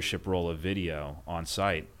the leadership role of video on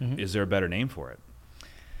site, is there a better name for it?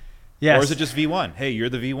 Yes. Or is it just V1? Hey, you're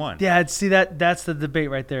the V1. Yeah, see, that's the debate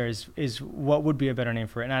right there is what would be a better name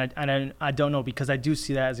for it. And I don't know, because I do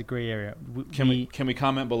see that as a gray area. Can we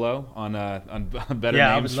comment below on better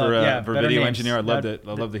names for video engineer? I'd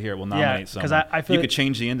love to hear it. We'll nominate someone. Because I feel you could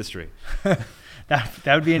change the industry.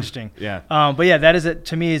 That would be interesting. Yeah. But yeah, that is it.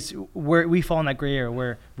 To me, is where we fall in that gray area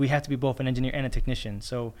where we have to be both an engineer and a technician.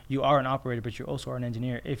 So you are an operator, but you also are an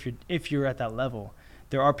engineer. If you're at that level,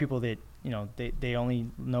 there are people that they only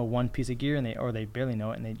know one piece of gear or they barely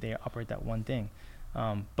know it, and they operate that one thing.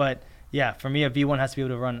 But yeah, for me, a V1 has to be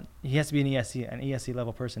able to run. He has to be an ESC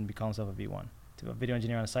level person to call himself a V1. To a video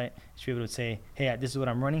engineer on a site, he should be able to say, hey, this is what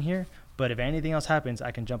I'm running here. But if anything else happens, I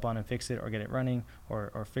can jump on and fix it or get it running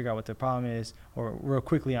or figure out what the problem is, or real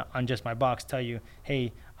quickly on just my box tell you,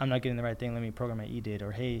 hey, I'm not getting the right thing. Let me program my EDID,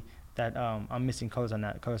 or hey, that I'm missing colors on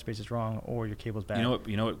that. Color space is wrong, or your cable's bad.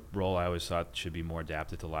 You know what role I always thought should be more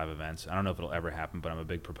adapted to live events? I don't know if it'll ever happen, but I'm a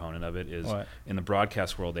big proponent of it. Is what? In the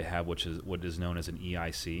broadcast world, they have what is known as an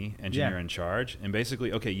EIC, engineer in charge. And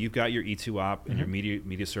basically, okay, you've got your E2 op and your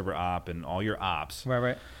media server op and all your ops.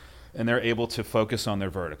 Right. And they're able to focus on their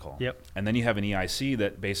vertical. Yep. And then you have an EIC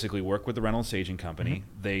that basically worked with the rental staging company.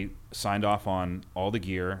 They signed off on all the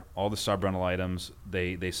gear, all the sub-rental items.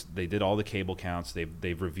 They did all the cable counts.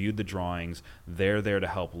 They've reviewed the drawings. They're there to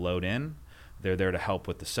help load in. They're there to help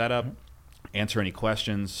with the setup, answer any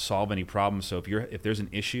questions, solve any problems. So if there's an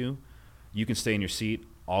issue, you can stay in your seat.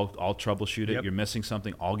 I'll troubleshoot it. Yep. You're missing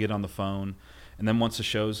something, I'll get on the phone. And then once the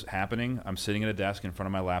show's happening, I'm sitting at a desk in front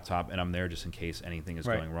of my laptop, and I'm there just in case anything is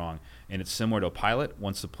going wrong. And it's similar to a pilot.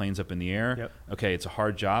 Once the plane's up in the air, okay, it's a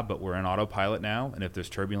hard job, but we're in autopilot now, and if there's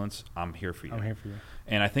turbulence, I'm here for you.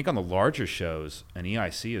 And I think on the larger shows, an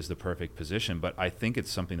EIC is the perfect position, but I think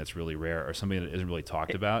it's something that's really rare or something that isn't really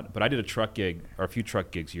talked about. But I did a truck gig, or a few truck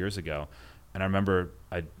gigs years ago, and I remember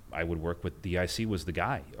I would work with the IC was the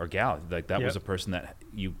guy or gal. Like that was a person that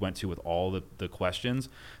you went to with all the questions.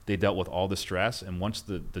 They dealt with all the stress. And once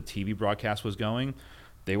the TV broadcast was going,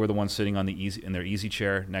 they were the ones sitting on in their easy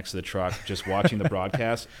chair next to the truck, just watching the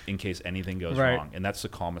broadcast in case anything goes wrong. And that's the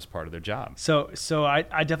calmest part of their job. So I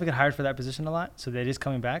definitely get hired for that position a lot. So that is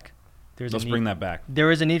coming back. Let's bring that back.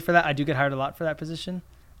 There is a need for that. I do get hired a lot for that position.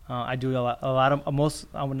 I do a lot of most.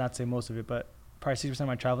 I would not say most of it, but probably 60% of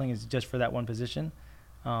my traveling is just for that one position.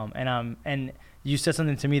 And you said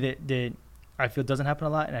something to me that I feel doesn't happen a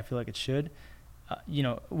lot, and I feel like it should.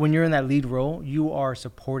 When you're in that lead role, you are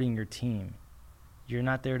supporting your team. You're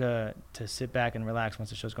not there to sit back and relax once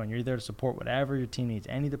the show's going. You're there to support whatever your team needs.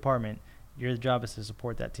 Any department, your job is to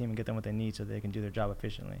support that team and get them what they need so they can do their job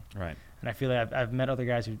efficiently. Right. And I feel like I've met other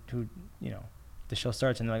guys who the show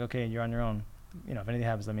starts and they're like, okay, you're on your own. If anything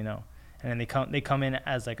happens, let me know. And then they come in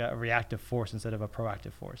as like a reactive force instead of a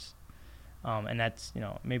proactive force. And that's,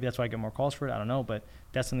 maybe that's why I get more calls for it. I don't know, but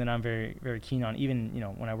that's something I'm very, very keen on. Even,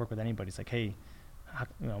 when I work with anybody, it's like, hey,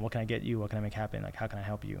 what can I get you? What can I make happen? Like, how can I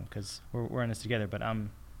help you? Because we're in this together, but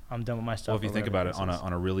I'm done with my stuff. Well, if you think about it,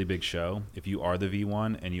 on a really big show, if you are the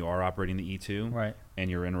V1 and you are operating the E2, right,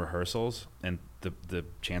 and you're in rehearsals, and the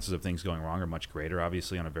chances of things going wrong are much greater,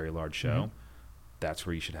 obviously, on a very large show. that's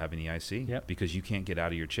where you should have an EIC, yep. because you can't get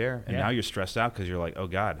out of your chair, and now you're stressed out because you're like, oh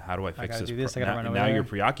God, how do I fix this? I gotta run over now there. you're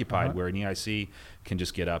preoccupied, where an EIC can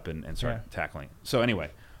just get up and start tackling. So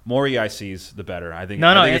anyway, more EICs, the better. I think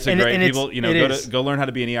it's a great people. Go learn how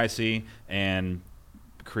to be an EIC and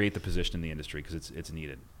create the position in the industry, because it's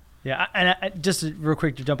needed. Yeah, and I, just real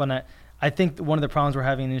quick to jump on that, I think one of the problems we're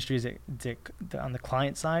having in the industry is that on the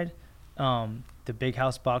client side, the big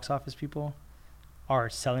house box office people are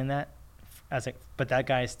selling that but that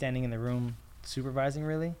guy is standing in the room supervising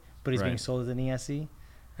really, but he's being sold as an ESC,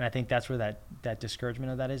 and I think that's where that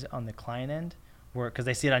discouragement of that is on the client end, where because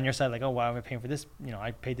they see it on your side like, oh, why am I paying for this?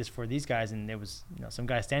 I paid this for these guys, and there was some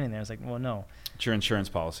guy standing there. It's like, well, no, it's your insurance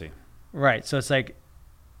policy, right? So it's like,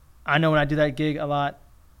 I know when I do that gig a lot,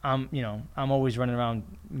 I'm always running around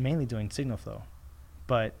mainly doing signal flow,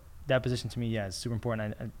 but that position to me, is super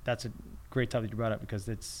important. That's a great topic you brought up, because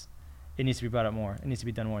it needs to be brought up more. It needs to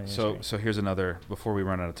be done more in the industry. So here's another, before we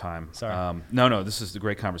run out of time. Sorry. No, this is a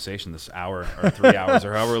great conversation. This hour or 3 hours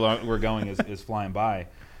or however long we're going is flying by.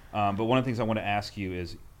 But one of the things I want to ask you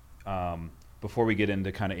is, before we get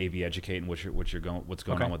into kind of AV Educate and what's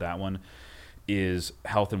going on with that one, is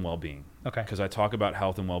health and well-being. Okay. Because I talk about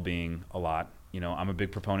health and well-being a lot. I'm a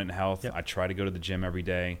big proponent in health. Yep. I try to go to the gym every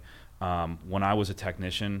day. When I was a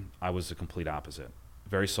technician, I was the complete opposite.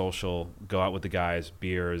 Very social, go out with the guys,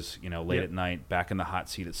 beers, late at night, back in the hot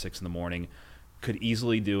seat at 6 a.m. Could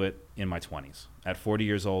easily do it in my 20s. At 40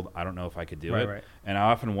 years old, I don't know if I could do it. Right. And I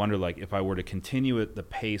often wonder, like, if I were to continue at the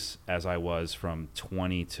pace as I was from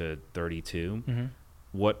 20 to 32,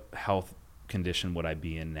 what health condition would I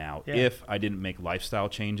be in now if I didn't make lifestyle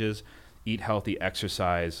changes, eat healthy,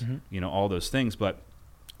 exercise, all those things. But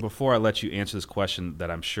before I let you answer this question that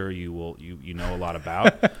I'm sure you know a lot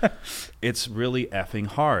about, it's really effing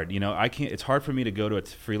hard. It's hard for me to go to a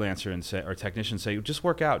freelancer and say, or technician and say, just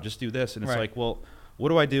work out, just do this. And it's like, well, what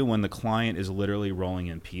do I do when the client is literally rolling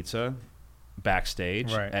in pizza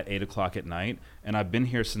backstage at 8 o'clock at night, and I've been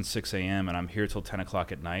here since 6 a.m. and I'm here till 10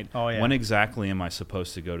 o'clock at night? When exactly am I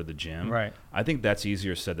supposed to go to the gym? Right. I think that's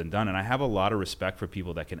easier said than done. And I have a lot of respect for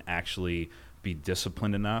people that can actually be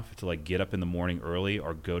disciplined enough to like get up in the morning early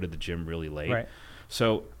or go to the gym really late. Right.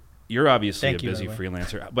 So you're obviously a busy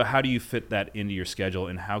freelancer, but how do you fit that into your schedule,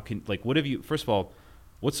 and what have you, first of all,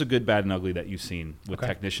 what's the good, bad, and ugly that you've seen with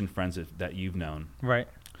technician friends that you've known? Right.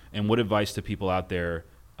 And what advice to people out there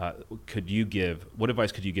could you give? What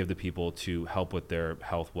advice could you give the people to help with their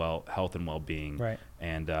health and well-being,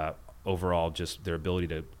 and overall just their ability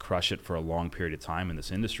to crush it for a long period of time in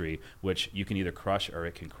this industry, which you can either crush or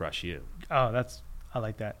it can crush you? Oh, I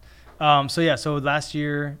like that. So last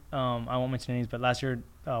year, I won't mention names, but last year,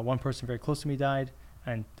 one person very close to me died,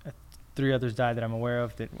 and 3 others died that I'm aware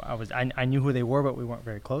of. That I knew who they were, but we weren't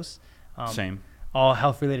very close. Same. All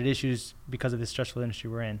health-related issues because of the stressful industry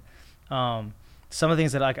we're in. Some of the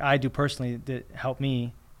things that I do personally that help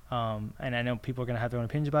me, and I know people are going to have their own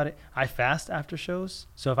opinions about it. I fast after shows.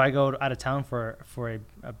 So if I go out of town for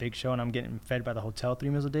a big show and I'm getting fed by the hotel 3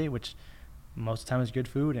 meals a day, which most of the time is good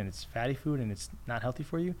food and it's fatty food and it's not healthy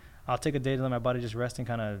for you, I'll take a day to let my body just rest and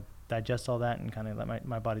kind of digest all that and kind of let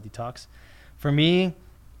my body detox. For me,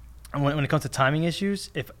 when it comes to timing issues,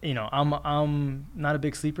 if I'm not a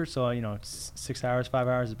big sleeper, so 6 hours, 5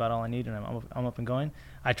 hours is about all I need, and I'm up and going.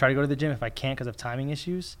 I try to go to the gym. If I can't because of timing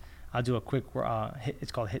issues, I'll do a quick HIIT.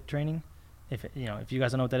 It's called HIIT training. If you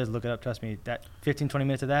guys don't know what that is, look it up. Trust me, that 15-20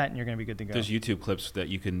 minutes of that, and you're gonna be good to go. There's YouTube clips that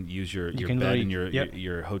you can use your bed in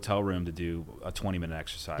your hotel room to do a 20-minute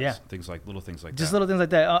exercise. Yeah, little things like that. Just little things like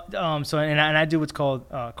that. So I do what's called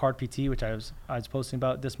Card PT, which I was posting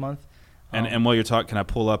about this month. And while you're talking, can I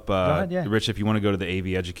pull up, go ahead, yeah. Rich, if you want to go to the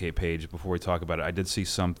AV Educate page before we talk about it, I did see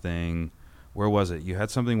something. Where was it? You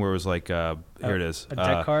had something where it was like, here it is. A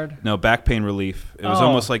deck card? No, back pain relief. It was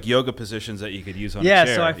almost like yoga positions that you could use on a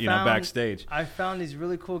chair, so backstage. I found these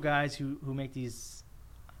really cool guys who make these,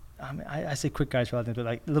 I say quick guides for a lot of things, but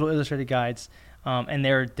like little illustrated guides, and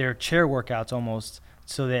they're chair workouts almost,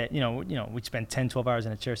 so that, we spend 10, 12 hours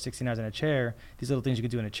in a chair, 16 hours in a chair. These little things you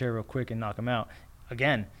can do in a chair real quick and knock them out.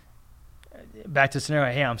 Again, back to the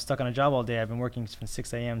scenario, hey, I'm stuck on a job all day. I've been working from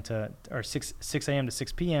 6 a.m. to 6 a.m. to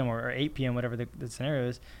 6 p.m. or 8 p.m., whatever the scenario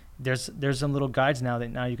is. There's some little guides now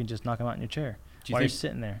that you can just knock them out in your chair while you're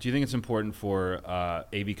sitting there. Do you think it's important for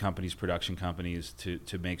AV companies, production companies,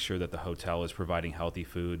 to make sure that the hotel is providing healthy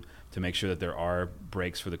food, to make sure that there are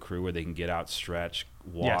breaks for the crew where they can get out, stretch,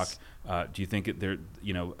 walk? Yes. Do you think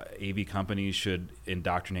AV companies should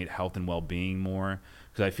indoctrinate health and well-being more?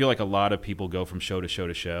 Because I feel like a lot of people go from show to show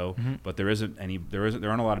to show, but there aren't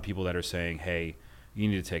a lot of people that are saying, hey, you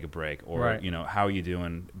need to take a break, or how are you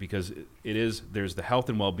doing? Because there's the health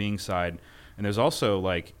and well-being side, And there's also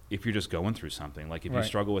like, if you're just going through something, like if you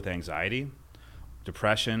struggle with anxiety,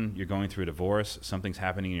 depression, you're going through a divorce, something's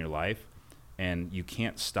happening in your life, and you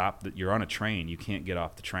can't stop that. You're on a train, you can't get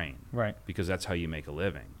off the train, right? Because that's how you make a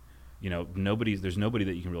living. You know, there's nobody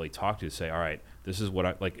that you can really talk to say, all right, this is what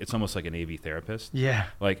I like. It's almost like an AV therapist. Yeah.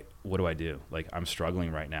 Like, what do I do? Like, I'm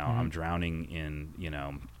struggling right now. I'm drowning in, you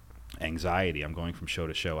know, anxiety. I'm going from show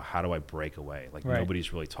to show. How do I break away? Like,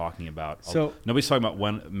 nobody's really talking about. Nobody's talking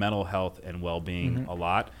about mental health and well-being a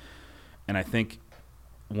lot. And I think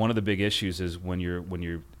one of the big issues is when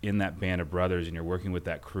you're in that band of brothers and you're working with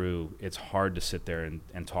that crew, it's hard to sit there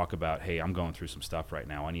and talk about, hey, I'm going through some stuff right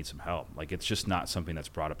now. I need some help. Like, it's just not something that's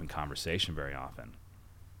brought up in conversation very often.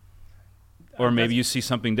 Or maybe you see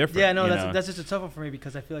something different. Yeah, no, that's just a tough one for me,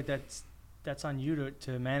 because I feel like that's on you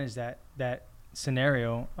to manage that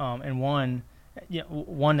scenario. And one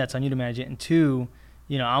that's on you to manage it, and two,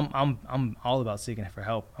 you know, I'm all about seeking for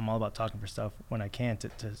help. I'm all about talking for stuff when I can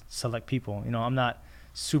to select people. You know, I'm not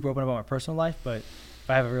super open about my personal life, but if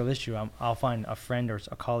I have a real issue, I'll find a friend or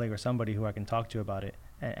a colleague or somebody who I can talk to about it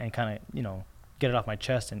and kind of, you know, get it off my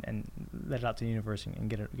chest and let it out to the universe and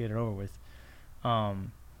get it over with.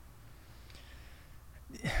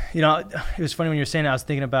 You know, it was funny when you were saying that. I was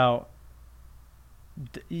thinking about,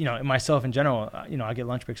 you know, myself in general. You know, I get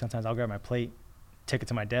lunch break sometimes. I'll grab my plate, take it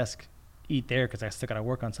to my desk, eat there, because I still got to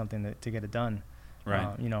work on something to get it done.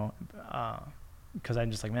 Right. You know, because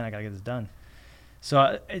I'm just like, man, I got to get this done. So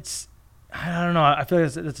I don't know. I feel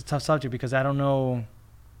like it's a tough subject, because I don't know.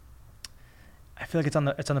 I feel like it's on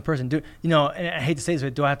the person. You know? And I hate to say this,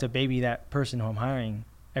 but do I have to baby that person who I'm hiring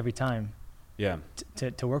every time? Yeah.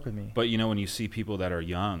 To work with me. But you know, when you see people that are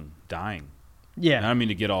young dying. Yeah. I don't mean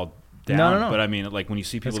to get all down. No. But I mean, like, when you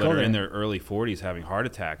see people that are in their early 40s having heart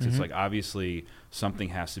attacks, it's like, obviously something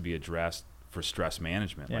has to be addressed for stress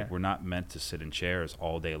management. Yeah. Like, we're not meant to sit in chairs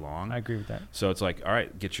all day long. I agree with that. So it's like, all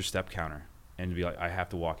right, get your step counter. And be like, I have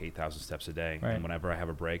to walk 8,000 steps a day. Right. And whenever I have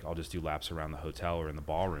a break, I'll just do laps around the hotel or in the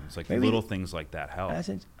ballroom. It's like little things like that help.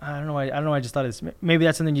 I don't know. I just thought maybe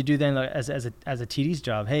that's something you do then, like, as a TD's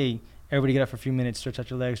job. Hey, everybody get up for a few minutes, stretch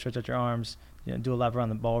out your legs, stretch out your arms, you know, do a lap around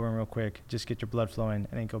the ballroom real quick, just get your blood flowing,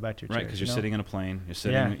 and then go back to your chair. Right, because you're sitting in a plane, you're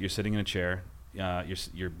sitting in a chair,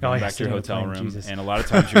 you're going back to your hotel room, Jesus. And a lot of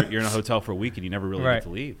times you're in a hotel for a week and you never really get to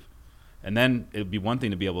leave. And then it'd be one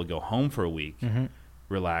thing to be able to go home for a week,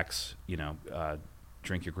 relax, you know,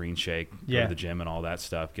 drink your green shake, go to the gym and all that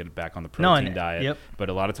stuff, get it back on the protein diet. Yep. But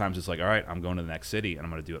a lot of times it's like, all right, I'm going to the next city and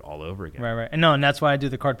I'm going to do it all over again. Right. And that's why I do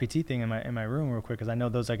the card PT thing in my room real quick, because I know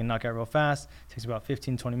those I can knock out real fast. It takes about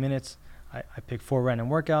 15, 20 minutes. I pick 4 random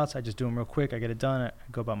workouts. I just do them real quick. I get it done. I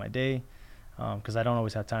go about my day, because I don't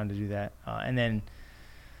always have time to do that. And then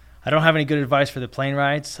I don't have any good advice for the plane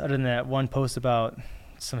rides, other than that one post about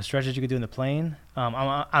some stretches you could do in the plane.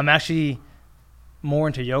 I'm actually more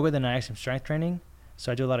into yoga than I actually am strength training.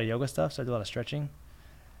 So I do a lot of yoga stuff. So I do a lot of stretching.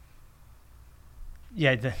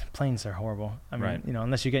 Yeah, the planes are horrible. I mean, you know,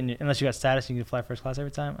 unless you got status, you can fly first class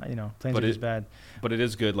every time. You know, planes are just bad. But it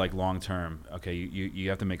is good, like, long term. Okay, you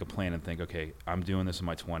have to make a plan and think, okay, I'm doing this in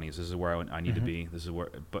my 20s. This is where I need to be. This is where,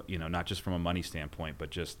 but, you know, not just from a money standpoint,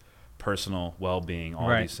 but just personal well-being, all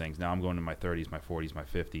these things. Now I'm going to my 30s, my 40s, my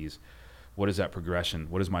 50s. What is that progression?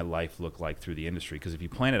 What does my life look like through the industry? Because if you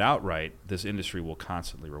plan it out right, this industry will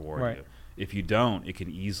constantly reward you. If you don't, it can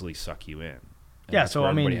easily suck you in. And that's where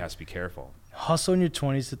everybody has to be careful. Hustle in your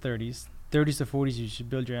 20s to 30s. 30s to 40s, you should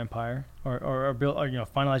build your empire or build, or, you know,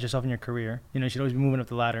 finalize yourself in your career. You know, you should always be moving up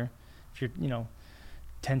the ladder. If you're, you know,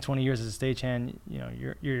 10, 20 years as a stagehand, you know,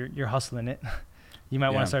 you're hustling it. You might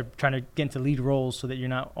want to start trying to get into lead roles so that you're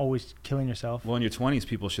not always killing yourself. Well, in your 20s,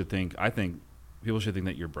 people should think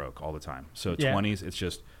that you're broke all the time. So 20s, it's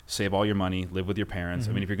just save all your money, live with your parents.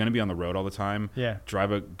 I mean, if you're going to be on the road all the time,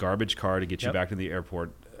 drive a garbage car to get you back to the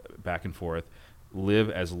airport, back and forth. Live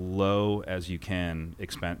as low as you can,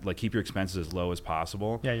 keep your expenses as low as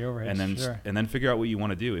possible. Yeah, your overhead. And then figure out what you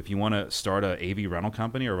want to do. If you want to start a AV rental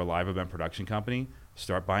company or a live event production company,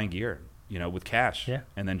 start buying gear, you know, with cash. Yeah.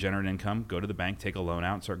 And then generate income, go to the bank, take a loan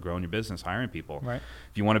out, and start growing your business, hiring people. Right.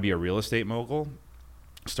 If you want to be a real estate mogul,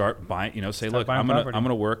 start buying, you know, say, look, I'm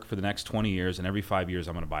gonna work for the next 20 years, and every 5 years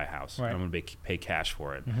I'm gonna buy a house. Right. And I'm gonna pay cash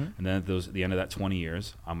for it. And then at the end of that 20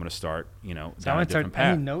 years, I'm gonna start, you know, down a different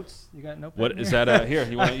path. Any notes? You got notepad? What is that? Here,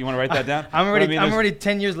 you want to write that down? I'm already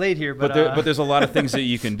 10 years late here, but there's a lot of things that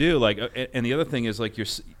you can do. Like, and the other thing is, like,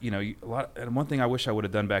 and one thing I wish I would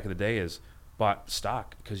have done back in the day is bought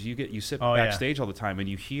stock, because you sit backstage all the time and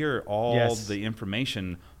you hear all the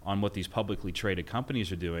information on what these publicly traded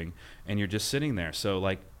companies are doing, and you're just sitting there. So,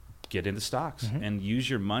 like, get into stocks and use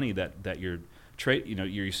your money that you're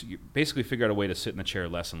you basically figure out a way to sit in the chair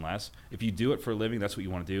less and less. If you do it for a living, that's what you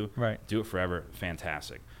want to do. Right. Do it forever.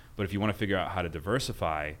 Fantastic. But if you want to figure out how to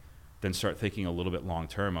diversify, then start thinking a little bit long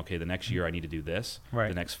term. Okay, the next year I need to do this. Right.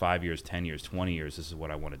 The next 5 years, 10 years, 20 years, this is what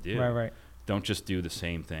I want to do. Right. Don't just do the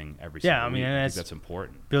same thing every single week. I think that's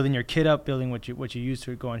important. Building your kit up, building what you use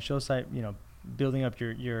to go on show site. Building up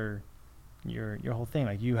your whole thing.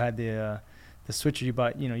 Like you had the switcher you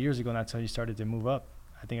bought years ago, and that's how you started to move up.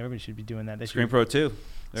 I think everybody should be doing that. Screen Pro 2.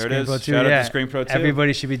 There it is. Pro 2, Shout out to Screen Pro 2.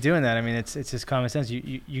 Everybody should be doing that. I mean, it's just common sense.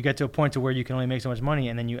 You get to a point to where you can only make so much money,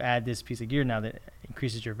 and then you add this piece of gear now that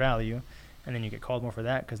increases your value, and then you get called more for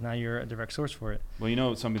that because now you're a direct source for it.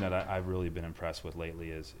 Well, something that I've really been impressed with lately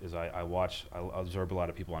is I observe a lot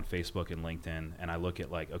of people on Facebook and LinkedIn, and I look at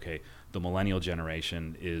the millennial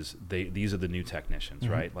generation these are the new technicians,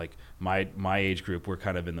 mm-hmm. right? Like my age group, we're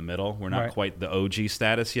kind of in the middle. We're not quite the OG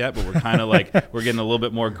status yet, but we're kind of we're getting a little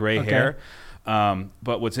bit more gray hair.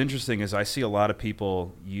 But what's interesting is I see a lot of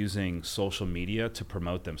people using social media to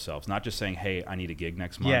promote themselves, not just saying, hey, I need a gig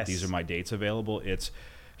next month. Yes. These are my dates available. It's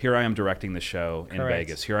here I am directing the show in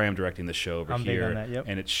Vegas. Here I am directing the show over here. Big on that, yep.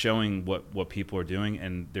 And it's showing what people are doing,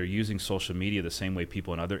 and they're using social media the same way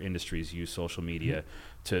people in other industries use social media.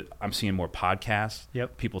 Mm-hmm. I'm seeing more podcasts,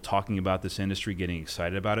 people talking about this industry, getting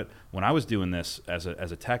excited about it. When I was doing this as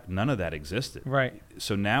a tech, none of that existed. Right.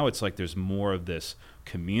 So now it's like there's more of this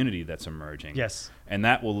community that's emerging. Yes. And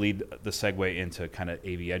that will lead the segue into kind of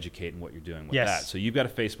AV Educate and what you're doing with that. So you've got a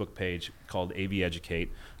Facebook page called AV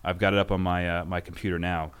Educate. I've got it up on my computer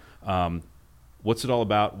now. What's it all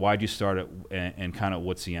about? Why'd you start it? And kind of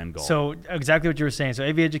what's the end goal? So exactly what you were saying. So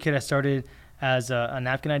AV Educate, I started as a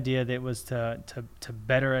napkin idea that was to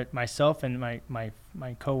better it myself and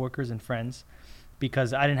my coworkers and friends,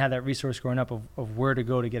 because I didn't have that resource growing up of where to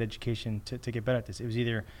go to get education to get better at this. It was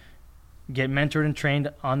either get mentored and trained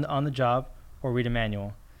on the job or read a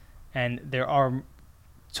manual. And there are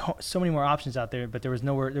so many more options out there, but there was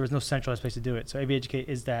no centralized place to do it. So AV Educate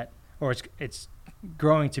is that, or it's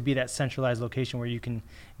growing to be that centralized location where you can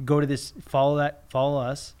go to this, follow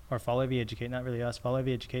us, or follow AV Educate, not really us, follow AV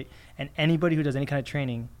Educate, and anybody who does any kind of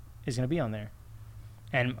training is going to be on there.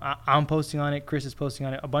 And I'm posting on it, Chris is posting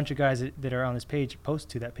on it, a bunch of guys that are on this page post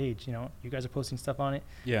to that page. You guys are posting stuff on it.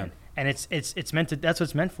 Yeah. And it's meant to, that's what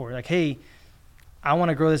it's meant for. Like, hey, I want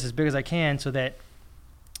to grow this as big as I can so that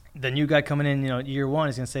the new guy coming in, year one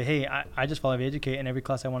is going to say, hey, I just follow AV Educate, and every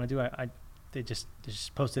class I want to do, they just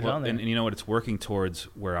posted it on there. And you know what? It's working towards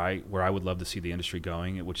where I would love to see the industry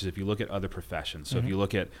going, which is if you look at other professions. So if you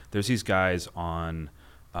look at, there's these guys on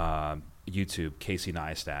YouTube, Casey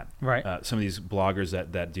Neistat. Right. Some of these bloggers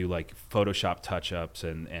that do like Photoshop touch-ups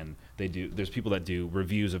and there's people that do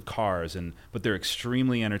reviews of cars, but they're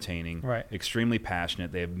extremely entertaining, extremely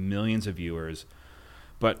passionate. They have millions of viewers.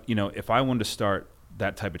 But, if I wanted to start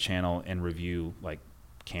that type of channel and review like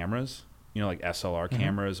cameras, like SLR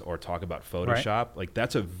cameras, or talk about Photoshop, like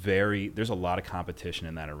there's a lot of competition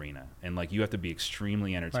in that arena. And like you have to be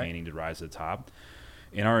extremely entertaining to rise to the top.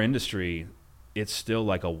 In our industry, it's still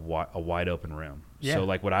like a wide open room. Yeah. So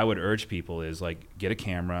like what I would urge people is like get a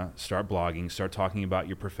camera, start blogging, start talking about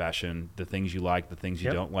your profession, the things you like, the things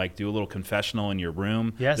you don't like, do a little confessional in your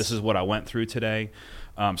room. Yes. This is what I went through today.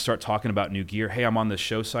 Start talking about new gear. Hey, I'm on this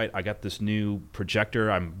show site. I got this new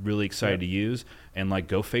projector I'm really excited to use. And like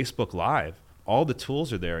go Facebook Live. All the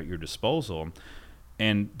tools are there at your disposal.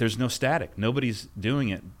 And there's no static. Nobody's doing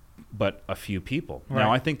it but a few people. Right.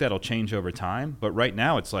 Now, I think that'll change over time. But right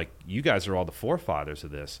now, it's like you guys are all the forefathers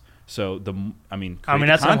of this. So, that's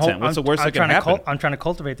content. What's the worst that can happen? I'm trying to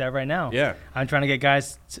cultivate that right now. Yeah. I'm trying to get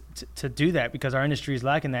guys to do that because our industry is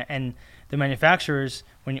lacking that. And the manufacturers,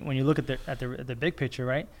 when you look at the big picture,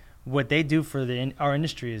 right, what they do for our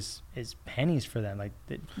industry is pennies for them. Like,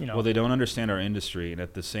 Well, they don't understand our industry. And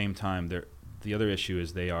at the same time, the other issue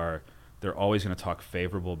is they're always going to talk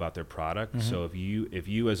favorable about their product. Mm-hmm. So if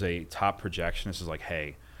you as a top projectionist is like,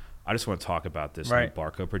 hey, I just want to talk about this new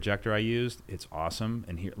Barco projector I used. It's awesome.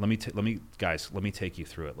 And here, let me take you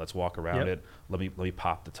through it. Let's walk around it. Let me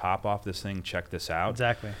pop the top off this thing. Check this out.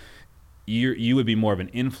 Exactly. You would be more of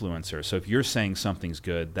an influencer. So if you're saying something's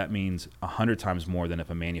good, that means 100 times more than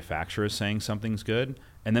if a manufacturer is saying something's good.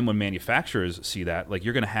 And then when manufacturers see that, like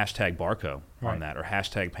you're going to hashtag Barco on that or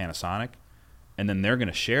hashtag Panasonic. And then they're going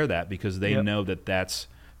to share that because they know that's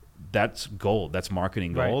gold. That's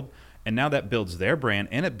marketing gold. Right. And now that builds their brand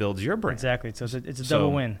and it builds your brand. Exactly. So it's a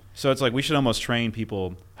double win. So it's like we should almost train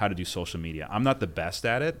people how to do social media. I'm not the best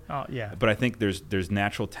at it. Oh, yeah. But I think there's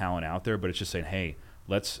natural talent out there. But it's just saying, hey,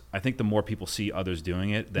 I think the more people see others doing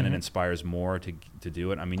it, then it inspires more to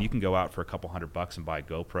do it. I mean, you can go out for a couple $100 and buy a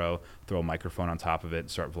GoPro, throw a microphone on top of it, and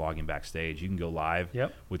start vlogging backstage. You can go live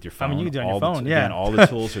with your phone. I mean, you can do it on your phone. Again, all the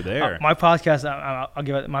tools are there. My podcast, I'll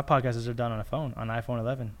give it. My podcasts are done on a phone, on iPhone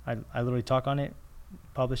 11. I literally talk on it,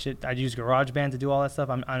 publish it. I use GarageBand to do all that stuff.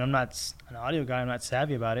 I'm not an audio guy. I'm not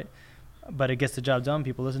savvy about it, but it gets the job done.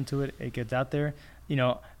 People listen to it. It gets out there. You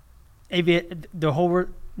know, the whole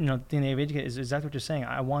thing of AV Educate is exactly what you're saying.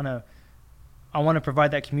 I want to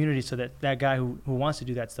provide that community so that guy who wants to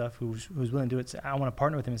do that stuff, who's willing to do it, I want to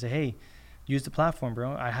partner with him and say, hey, use the platform,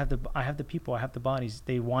 bro. I have the people, I have the bodies.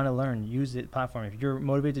 They want to learn. Use the platform. If you're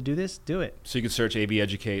motivated to do this, do it. So you can search AV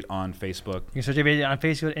Educate on Facebook. You can search AV Educate on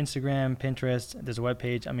Facebook, Instagram, Pinterest. There's a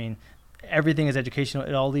webpage. I mean, everything is educational.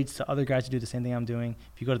 It all leads to other guys to do the same thing I'm doing.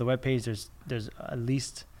 If you go to the webpage, there's at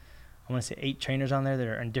least, I want to say 8 trainers on there that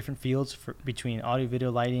are in different fields between audio,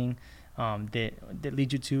 video, lighting, that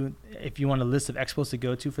lead you to. If you want a list of expos to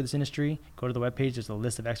go to for this industry, go to the webpage. There's a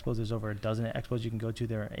list of expos. There's over a dozen expos you can go to.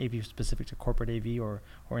 They're AV specific to corporate AV or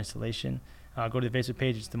installation. Go to the Facebook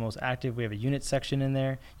page. It's the most active. We have a unit section in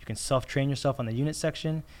there. You can self-train yourself on the unit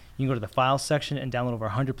section. You can go to the files section and download over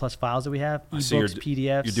 100+ files that we have, ebooks,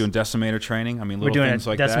 PDFs. You're doing decimator training? I mean, little things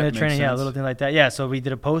like that. Decimator training, yeah, little thing like that. Yeah, so we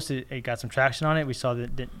did a post. It got some traction on it. We saw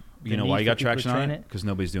that you know why you got traction on it? Because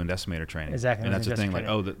nobody's doing decimator training. Exactly. And that's the thing, like,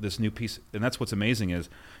 this new piece, and that's what's amazing is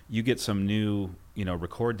you get some new,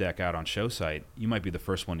 record deck out on ShowSite, you might be the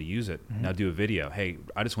first one to use it. Now do a video. Hey,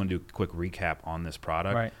 I just want to do a quick recap on this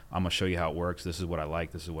product. Right. I'm going to show you how it works. This is what I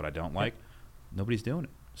like. This is what I don't like. Nobody's doing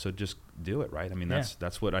it. So just do it, right? I mean,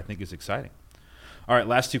 that's what I think is exciting. All right,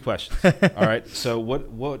 last 2 questions. All right, so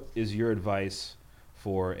what is your advice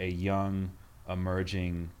for a young,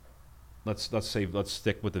 emerging, let's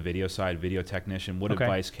stick with the video side, video technician. What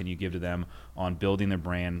advice can you give to them on building their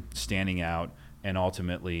brand, standing out, and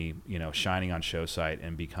ultimately, shining on ShowSite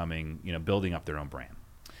and becoming, building up their own brand?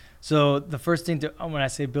 So the first thing when I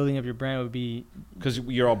say building up your brand would be, because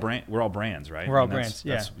we're all brands, right? We're all brands.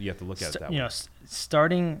 Yeah. You have to look at it that way.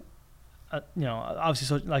 Starting,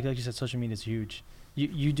 obviously, like you said, social media is huge.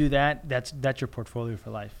 You do that. That's your portfolio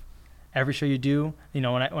for life. Every show you do, when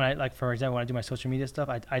I like, for example, when I do my social media stuff,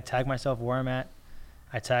 I tag myself where I'm at,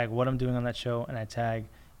 I tag what I'm doing on that show, and I tag,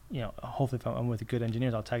 hopefully if I'm with good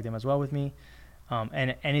engineers, I'll tag them as well with me.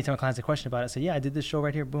 And anytime a client has a question about it, I say, yeah, I did this show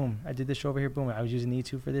right here, boom. I did this show over here, boom. I was using the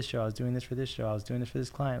E2 for this show. I was doing this for this show. I was doing this for this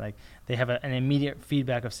client. Like, they have an immediate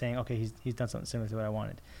feedback of saying, okay, he's done something similar to what I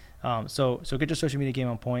wanted. So get your social media game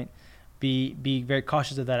on point. Be very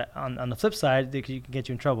cautious of that. On the flip side, it can get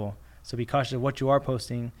you in trouble. So be cautious of what you are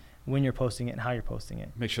posting, when you're posting it, and how you're posting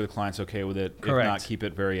it. Make sure the client's okay with it. Correct. If not, keep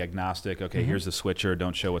it very agnostic. Okay, here's the switcher.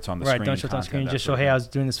 Don't show what's on the screen. Right, don't show what's on the screen. Just show, hey, I was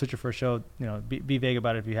doing the switcher for a show. Be vague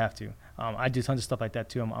about it if you have to. I do tons of stuff like that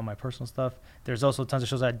too on my personal stuff. There's also tons of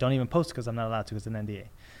shows that I don't even post because I'm not allowed to because it's an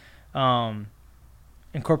NDA.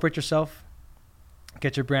 Incorporate yourself.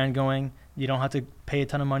 Get your brand going. You don't have to pay a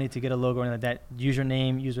ton of money to get a logo or anything like that. Use your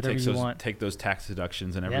name. Use whatever you want. Take those tax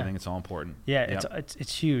deductions and everything. It's all important. Yeah,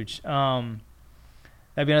 it's huge.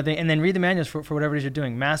 That'd be another thing. And then read the manuals for whatever it is you're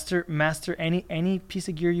doing. Master any piece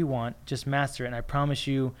of gear you want. Just master it. And I promise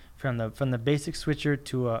you, from the basic switcher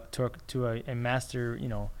to a master,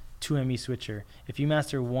 2ME switcher. If you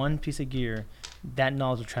master one piece of gear, that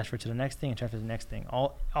knowledge will transfer to the next thing and transfer to the next thing.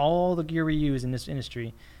 All the gear we use in this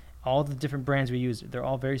industry, all the different brands we use, they're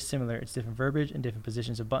all very similar. It's different verbiage and different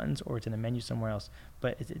positions of buttons, or it's in the menu somewhere else.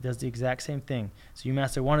 But it does the exact same thing. So you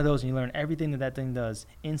master one of those and you learn everything that thing does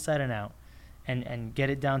inside and out, and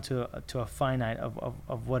get it down to a finite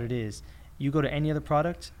of what it is. You go to any other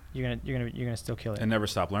product, you're gonna still kill it. And never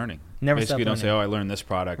stop learning. Basically, don't say, I learned this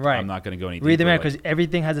product. Right. I'm not going to go any deeper. Read the manual, because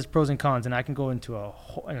everything has its pros and cons, and I can go into and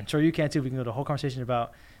I'm sure you can too. We can go to a whole conversation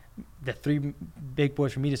about the 3 big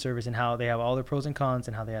boys for media service and how they have all their pros and cons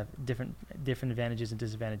and how they have different advantages and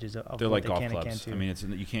disadvantages of they're what like they golf can clubs. and can't do. I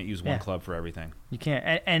mean, you can't use one club for everything. You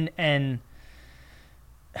can't. And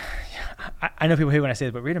I know people hate when I say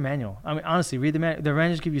this, but read a manual. I mean, honestly, read the manual. The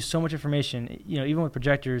manuals give you so much information. Even with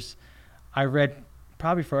projectors, I read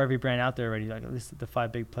probably for every brand out there already, like at least the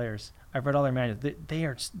 5 big players. I've read all their manuals. They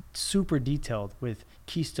are super detailed with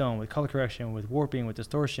keystone, with color correction, with warping, with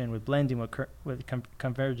distortion, with blending, with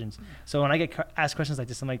convergence. So when I get asked questions like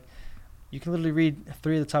this, I'm like, you can literally read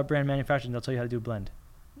 3 of the top brand manufacturers and they'll tell you how to do a blend.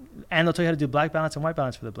 And they'll tell you how to do black balance and white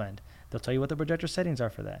balance for the blend. They'll tell you what the projector settings are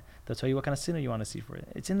for that. They'll tell you what kind of signal you want to see for it.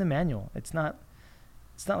 It's in the manual. It's not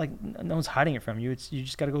like no one's hiding it from you. You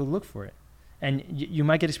just got to go look for it. And you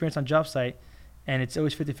might get experience on job site, and it's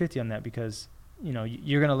always 50-50 on that, because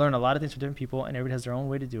you're going to learn a lot of things from different people, and everybody has their own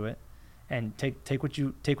way to do it. And take what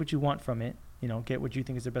you want from it, get what you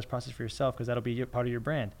think is the best process for yourself, because that'll be part of your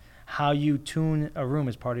brand. How you tune a room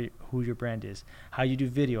is part of who your brand is. How you do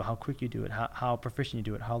video, how quick you do it, how proficient you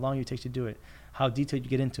do it, how long it takes to do it, how detailed you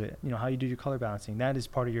get into it, how you do your color balancing. That is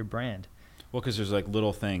part of your brand. Well, because there's like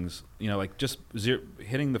little things, like just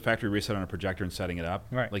hitting the factory reset on a projector and setting it up.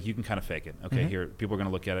 Right. Like you can kind of fake it. Okay, here people are going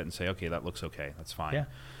to look at it and say, okay, that looks okay. That's fine. Yeah.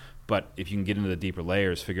 But if you can get into the deeper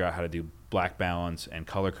layers, figure out how to do black balance and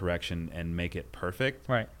color correction and make it perfect,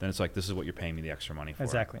 right, then it's like, this is what you're paying me the extra money for.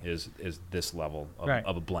 Exactly. Is this level of, right,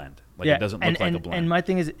 of a blend. Like it doesn't look like a blend. And my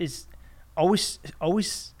thing is always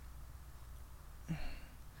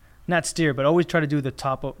not steer, but always try to do the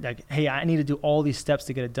top of, like, hey, I need to do all these steps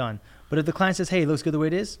to get it done. But if the client says, hey, it looks good the way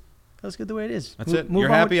it is, it looks good the way it is. That's it. You're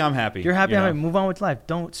happy, I'm happy. You're happy, I'm happy. Move on with life.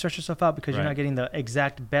 Don't stress yourself out because you're not getting the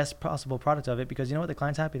exact best possible product of it, because you know what? The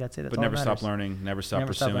client's happy. That's it. That's but all never that stop learning. Never stop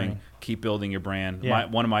pursuing. Keep building your brand. Yeah.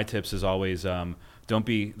 One of my tips is always, don't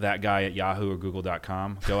be that guy at Yahoo or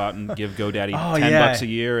Google.com. Go out and give GoDaddy $10 a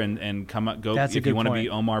year and come up. Go if you want to be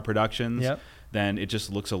Omar Productions. Yep. Then it just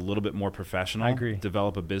looks a little bit more professional. I agree.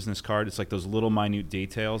 Develop a business card. It's like those little minute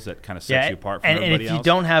details that kind of set you apart from everybody else. And if you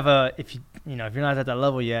don't have if you're not at that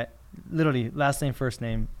level yet, literally last name, first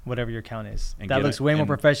name, whatever your account is. And that looks way more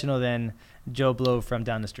professional than Joe Blow from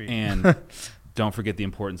down the street. And don't forget the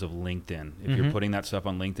importance of LinkedIn. If you're putting that stuff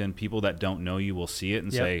on LinkedIn, people that don't know you will see it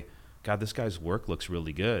and say, God, this guy's work looks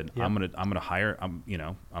really good. Yep. I'm gonna hire. I'm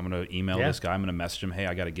gonna email this guy. I'm gonna message him. Hey,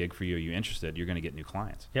 I got a gig for you. Are you interested? You're gonna get new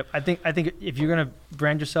clients. Yep. I think if you're gonna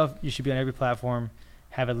brand yourself, you should be on every platform.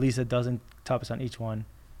 Have at least a dozen topics on each one,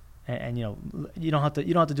 and you don't have to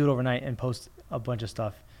do it overnight and post a bunch of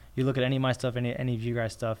stuff. You look at any of my stuff, any of you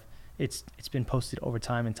guys' stuff. It's been posted over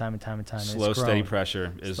time and time. Slow, steady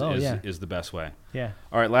pressure is the best way. Yeah.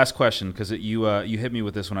 All right. Last question, because you hit me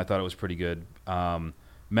with this one. I thought it was pretty good.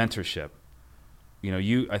 Mentorship.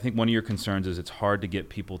 I think one of your concerns is it's hard to get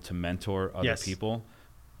people to mentor other people.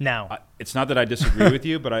 Now, it's not that I disagree with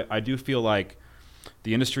you, but I do feel like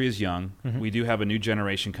the industry is young. Mm-hmm. We do have a new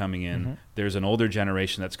generation coming in. Mm-hmm. There's an older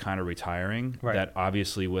generation that's kind of retiring. Right. That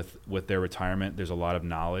obviously with their retirement, there's a lot of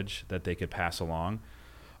knowledge that they could pass along.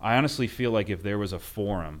 I honestly feel like if there was a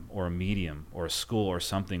forum or a medium or a school or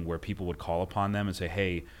something where people would call upon them and say,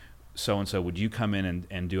 hey, so-and-so, would you come in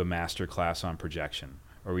and do a master class on projection?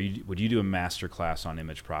 Or would you do a master class on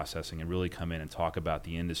image processing and really come in and talk about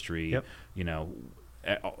the industry? Yep.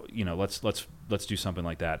 Let's do something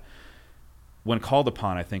like that. When called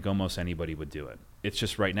upon, I think almost anybody would do it. It's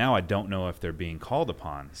just right now I don't know if they're being called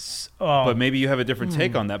upon. But maybe you have a different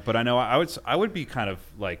take on that. But I know I would be kind of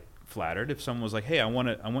like flattered if someone was like, hey, I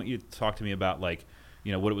want you to talk to me about what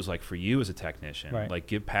it was like for you as a technician. Right.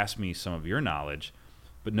 Like pass me some of your knowledge.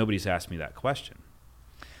 But nobody's asked me that question.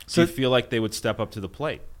 So do you feel like they would step up to the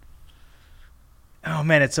plate? Oh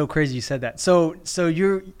man, it's so crazy you said that. So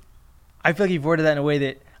I feel like you've worded that in a way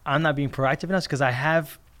that I'm not being proactive enough, because I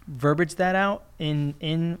have verbiage that out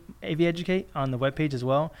in AV Educate on the webpage as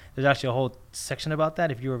well. There's actually a whole section about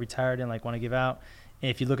that if you were retired and want to give out.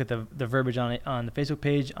 And if you look at the verbiage on the Facebook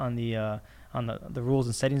page, on the rules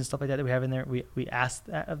and settings and stuff like that we have in there, we ask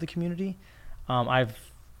that of the community. I've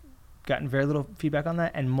gotten very little feedback on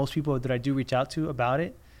that, and most people that I do reach out to about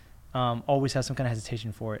it always have some kind of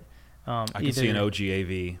hesitation for it. I can see an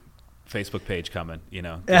OGAV Facebook page coming,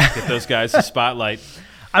 get those guys the spotlight.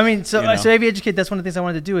 I mean, so AV Educate, that's one of the things I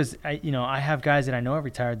wanted to do is, I have guys that I know are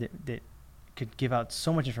retired that could give out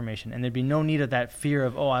so much information, and there'd be no need of that fear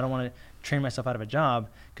of, I don't want to train myself out of a job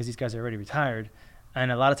because these guys are already retired. And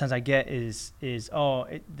a lot of times I get is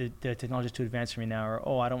the technology is too advanced for me now,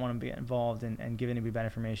 or I don't want to be involved and give anybody bad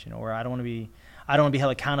information, or I don't want to be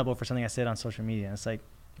held accountable for something I said on social media. And it's like,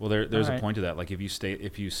 well, there's a point to that. Like if you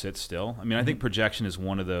sit still, I mean, I think projection is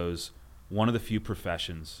one of the few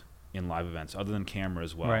professions in live events, other than camera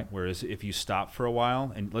as well. Right. Whereas if you stop for a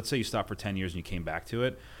while, and let's say you stop for 10 years and you came back to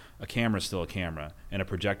it, a camera is still a camera and a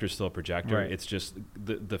projector is still a projector. Right. It's just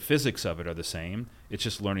the physics of it are the same. It's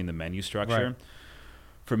just learning the menu structure. Right.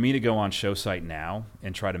 For me to go on ShowSite now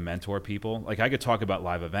and try to mentor people, like I could talk about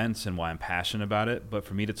live events and why I'm passionate about it, but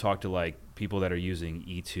for me to talk to people that are using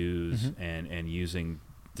E2s and using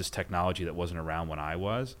this technology that wasn't around when I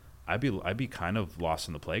was, I'd be kind of lost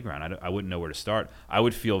in the playground. I wouldn't know where to start. I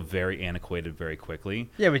would feel very antiquated very quickly.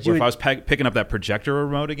 Yeah, but if I was picking up that projector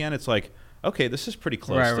remote again, it's like, okay, this is pretty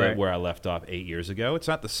close to where I left off 8 years ago. It's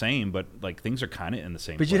not the same, but things are kind of in the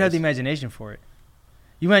same place. But you'd have the imagination for it.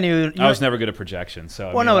 You might even. I was never good at projection,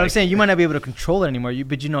 so. Well, I'm saying you might not be able to control it anymore.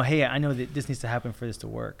 But hey, I know that this needs to happen for this to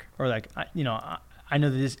work, or I know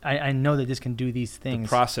that this. I know that this can do these things. The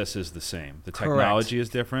process is the same. The technology is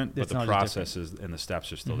different, but the process and the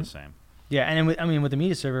steps are still the same. Yeah, and with the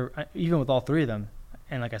media server, even with all three of them,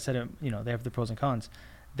 and like I said, they have the pros and cons.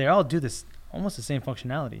 They all do this almost the same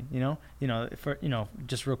functionality.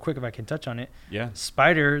 Just real quick, if I can touch on it. Yeah.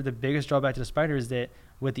 Spider, the biggest drawback to the Spider is that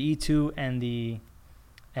with the E2 and the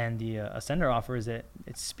Ascender offer is that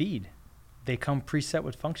it's speed. They come preset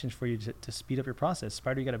with functions for you to speed up your process.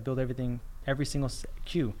 Spider, you got to build everything, every single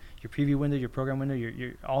queue, your preview window, your program window,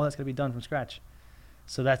 your all that's going to be done from scratch.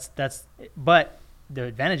 So but the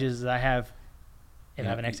advantage is I have I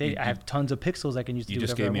have an X80. I have tons of pixels I can use to do whatever I want. You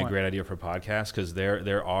just gave me a great idea for a podcast, because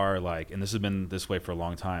there are and this has been this way for a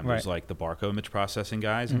long time. There's the barcode image processing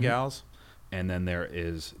guys and gals, and then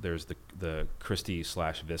there's the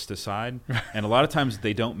Christie/Vista side, and a lot of times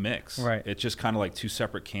they don't mix. Right. It's just kind of like two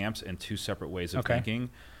separate camps and two separate ways of thinking.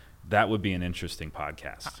 That would be an interesting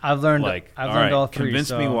podcast. I've learned all three.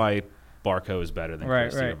 Convince me why Barco is better than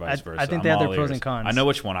Christie or vice versa. I think they have their pros and cons. I know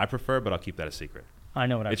which one I prefer, but I'll keep that a secret. I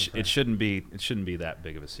know what I prefer. It shouldn't be that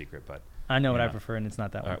big of a secret, but I know what I prefer, and it's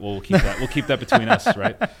not that one. All right, well, we'll keep that between us,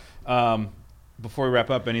 right? Before we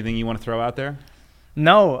wrap up, anything you want to throw out there?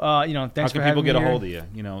 No, thanks for having me. How can people get a hold of you?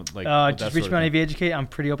 Just reach me on AV Educate. I'm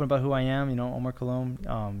pretty open about who I am. Omar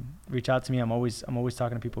Colom. Reach out to me. I'm always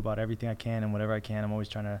talking to people about everything I can and whatever I can. I'm always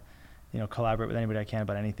trying to collaborate with anybody I can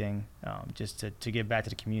about anything, just to give back to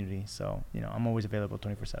the community. So I'm always available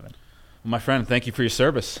 24/7. Well, my friend, thank you for your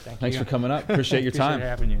service. Thanks for coming up. Appreciate your time. Appreciate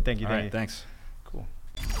having you. Thank you. All right, thanks.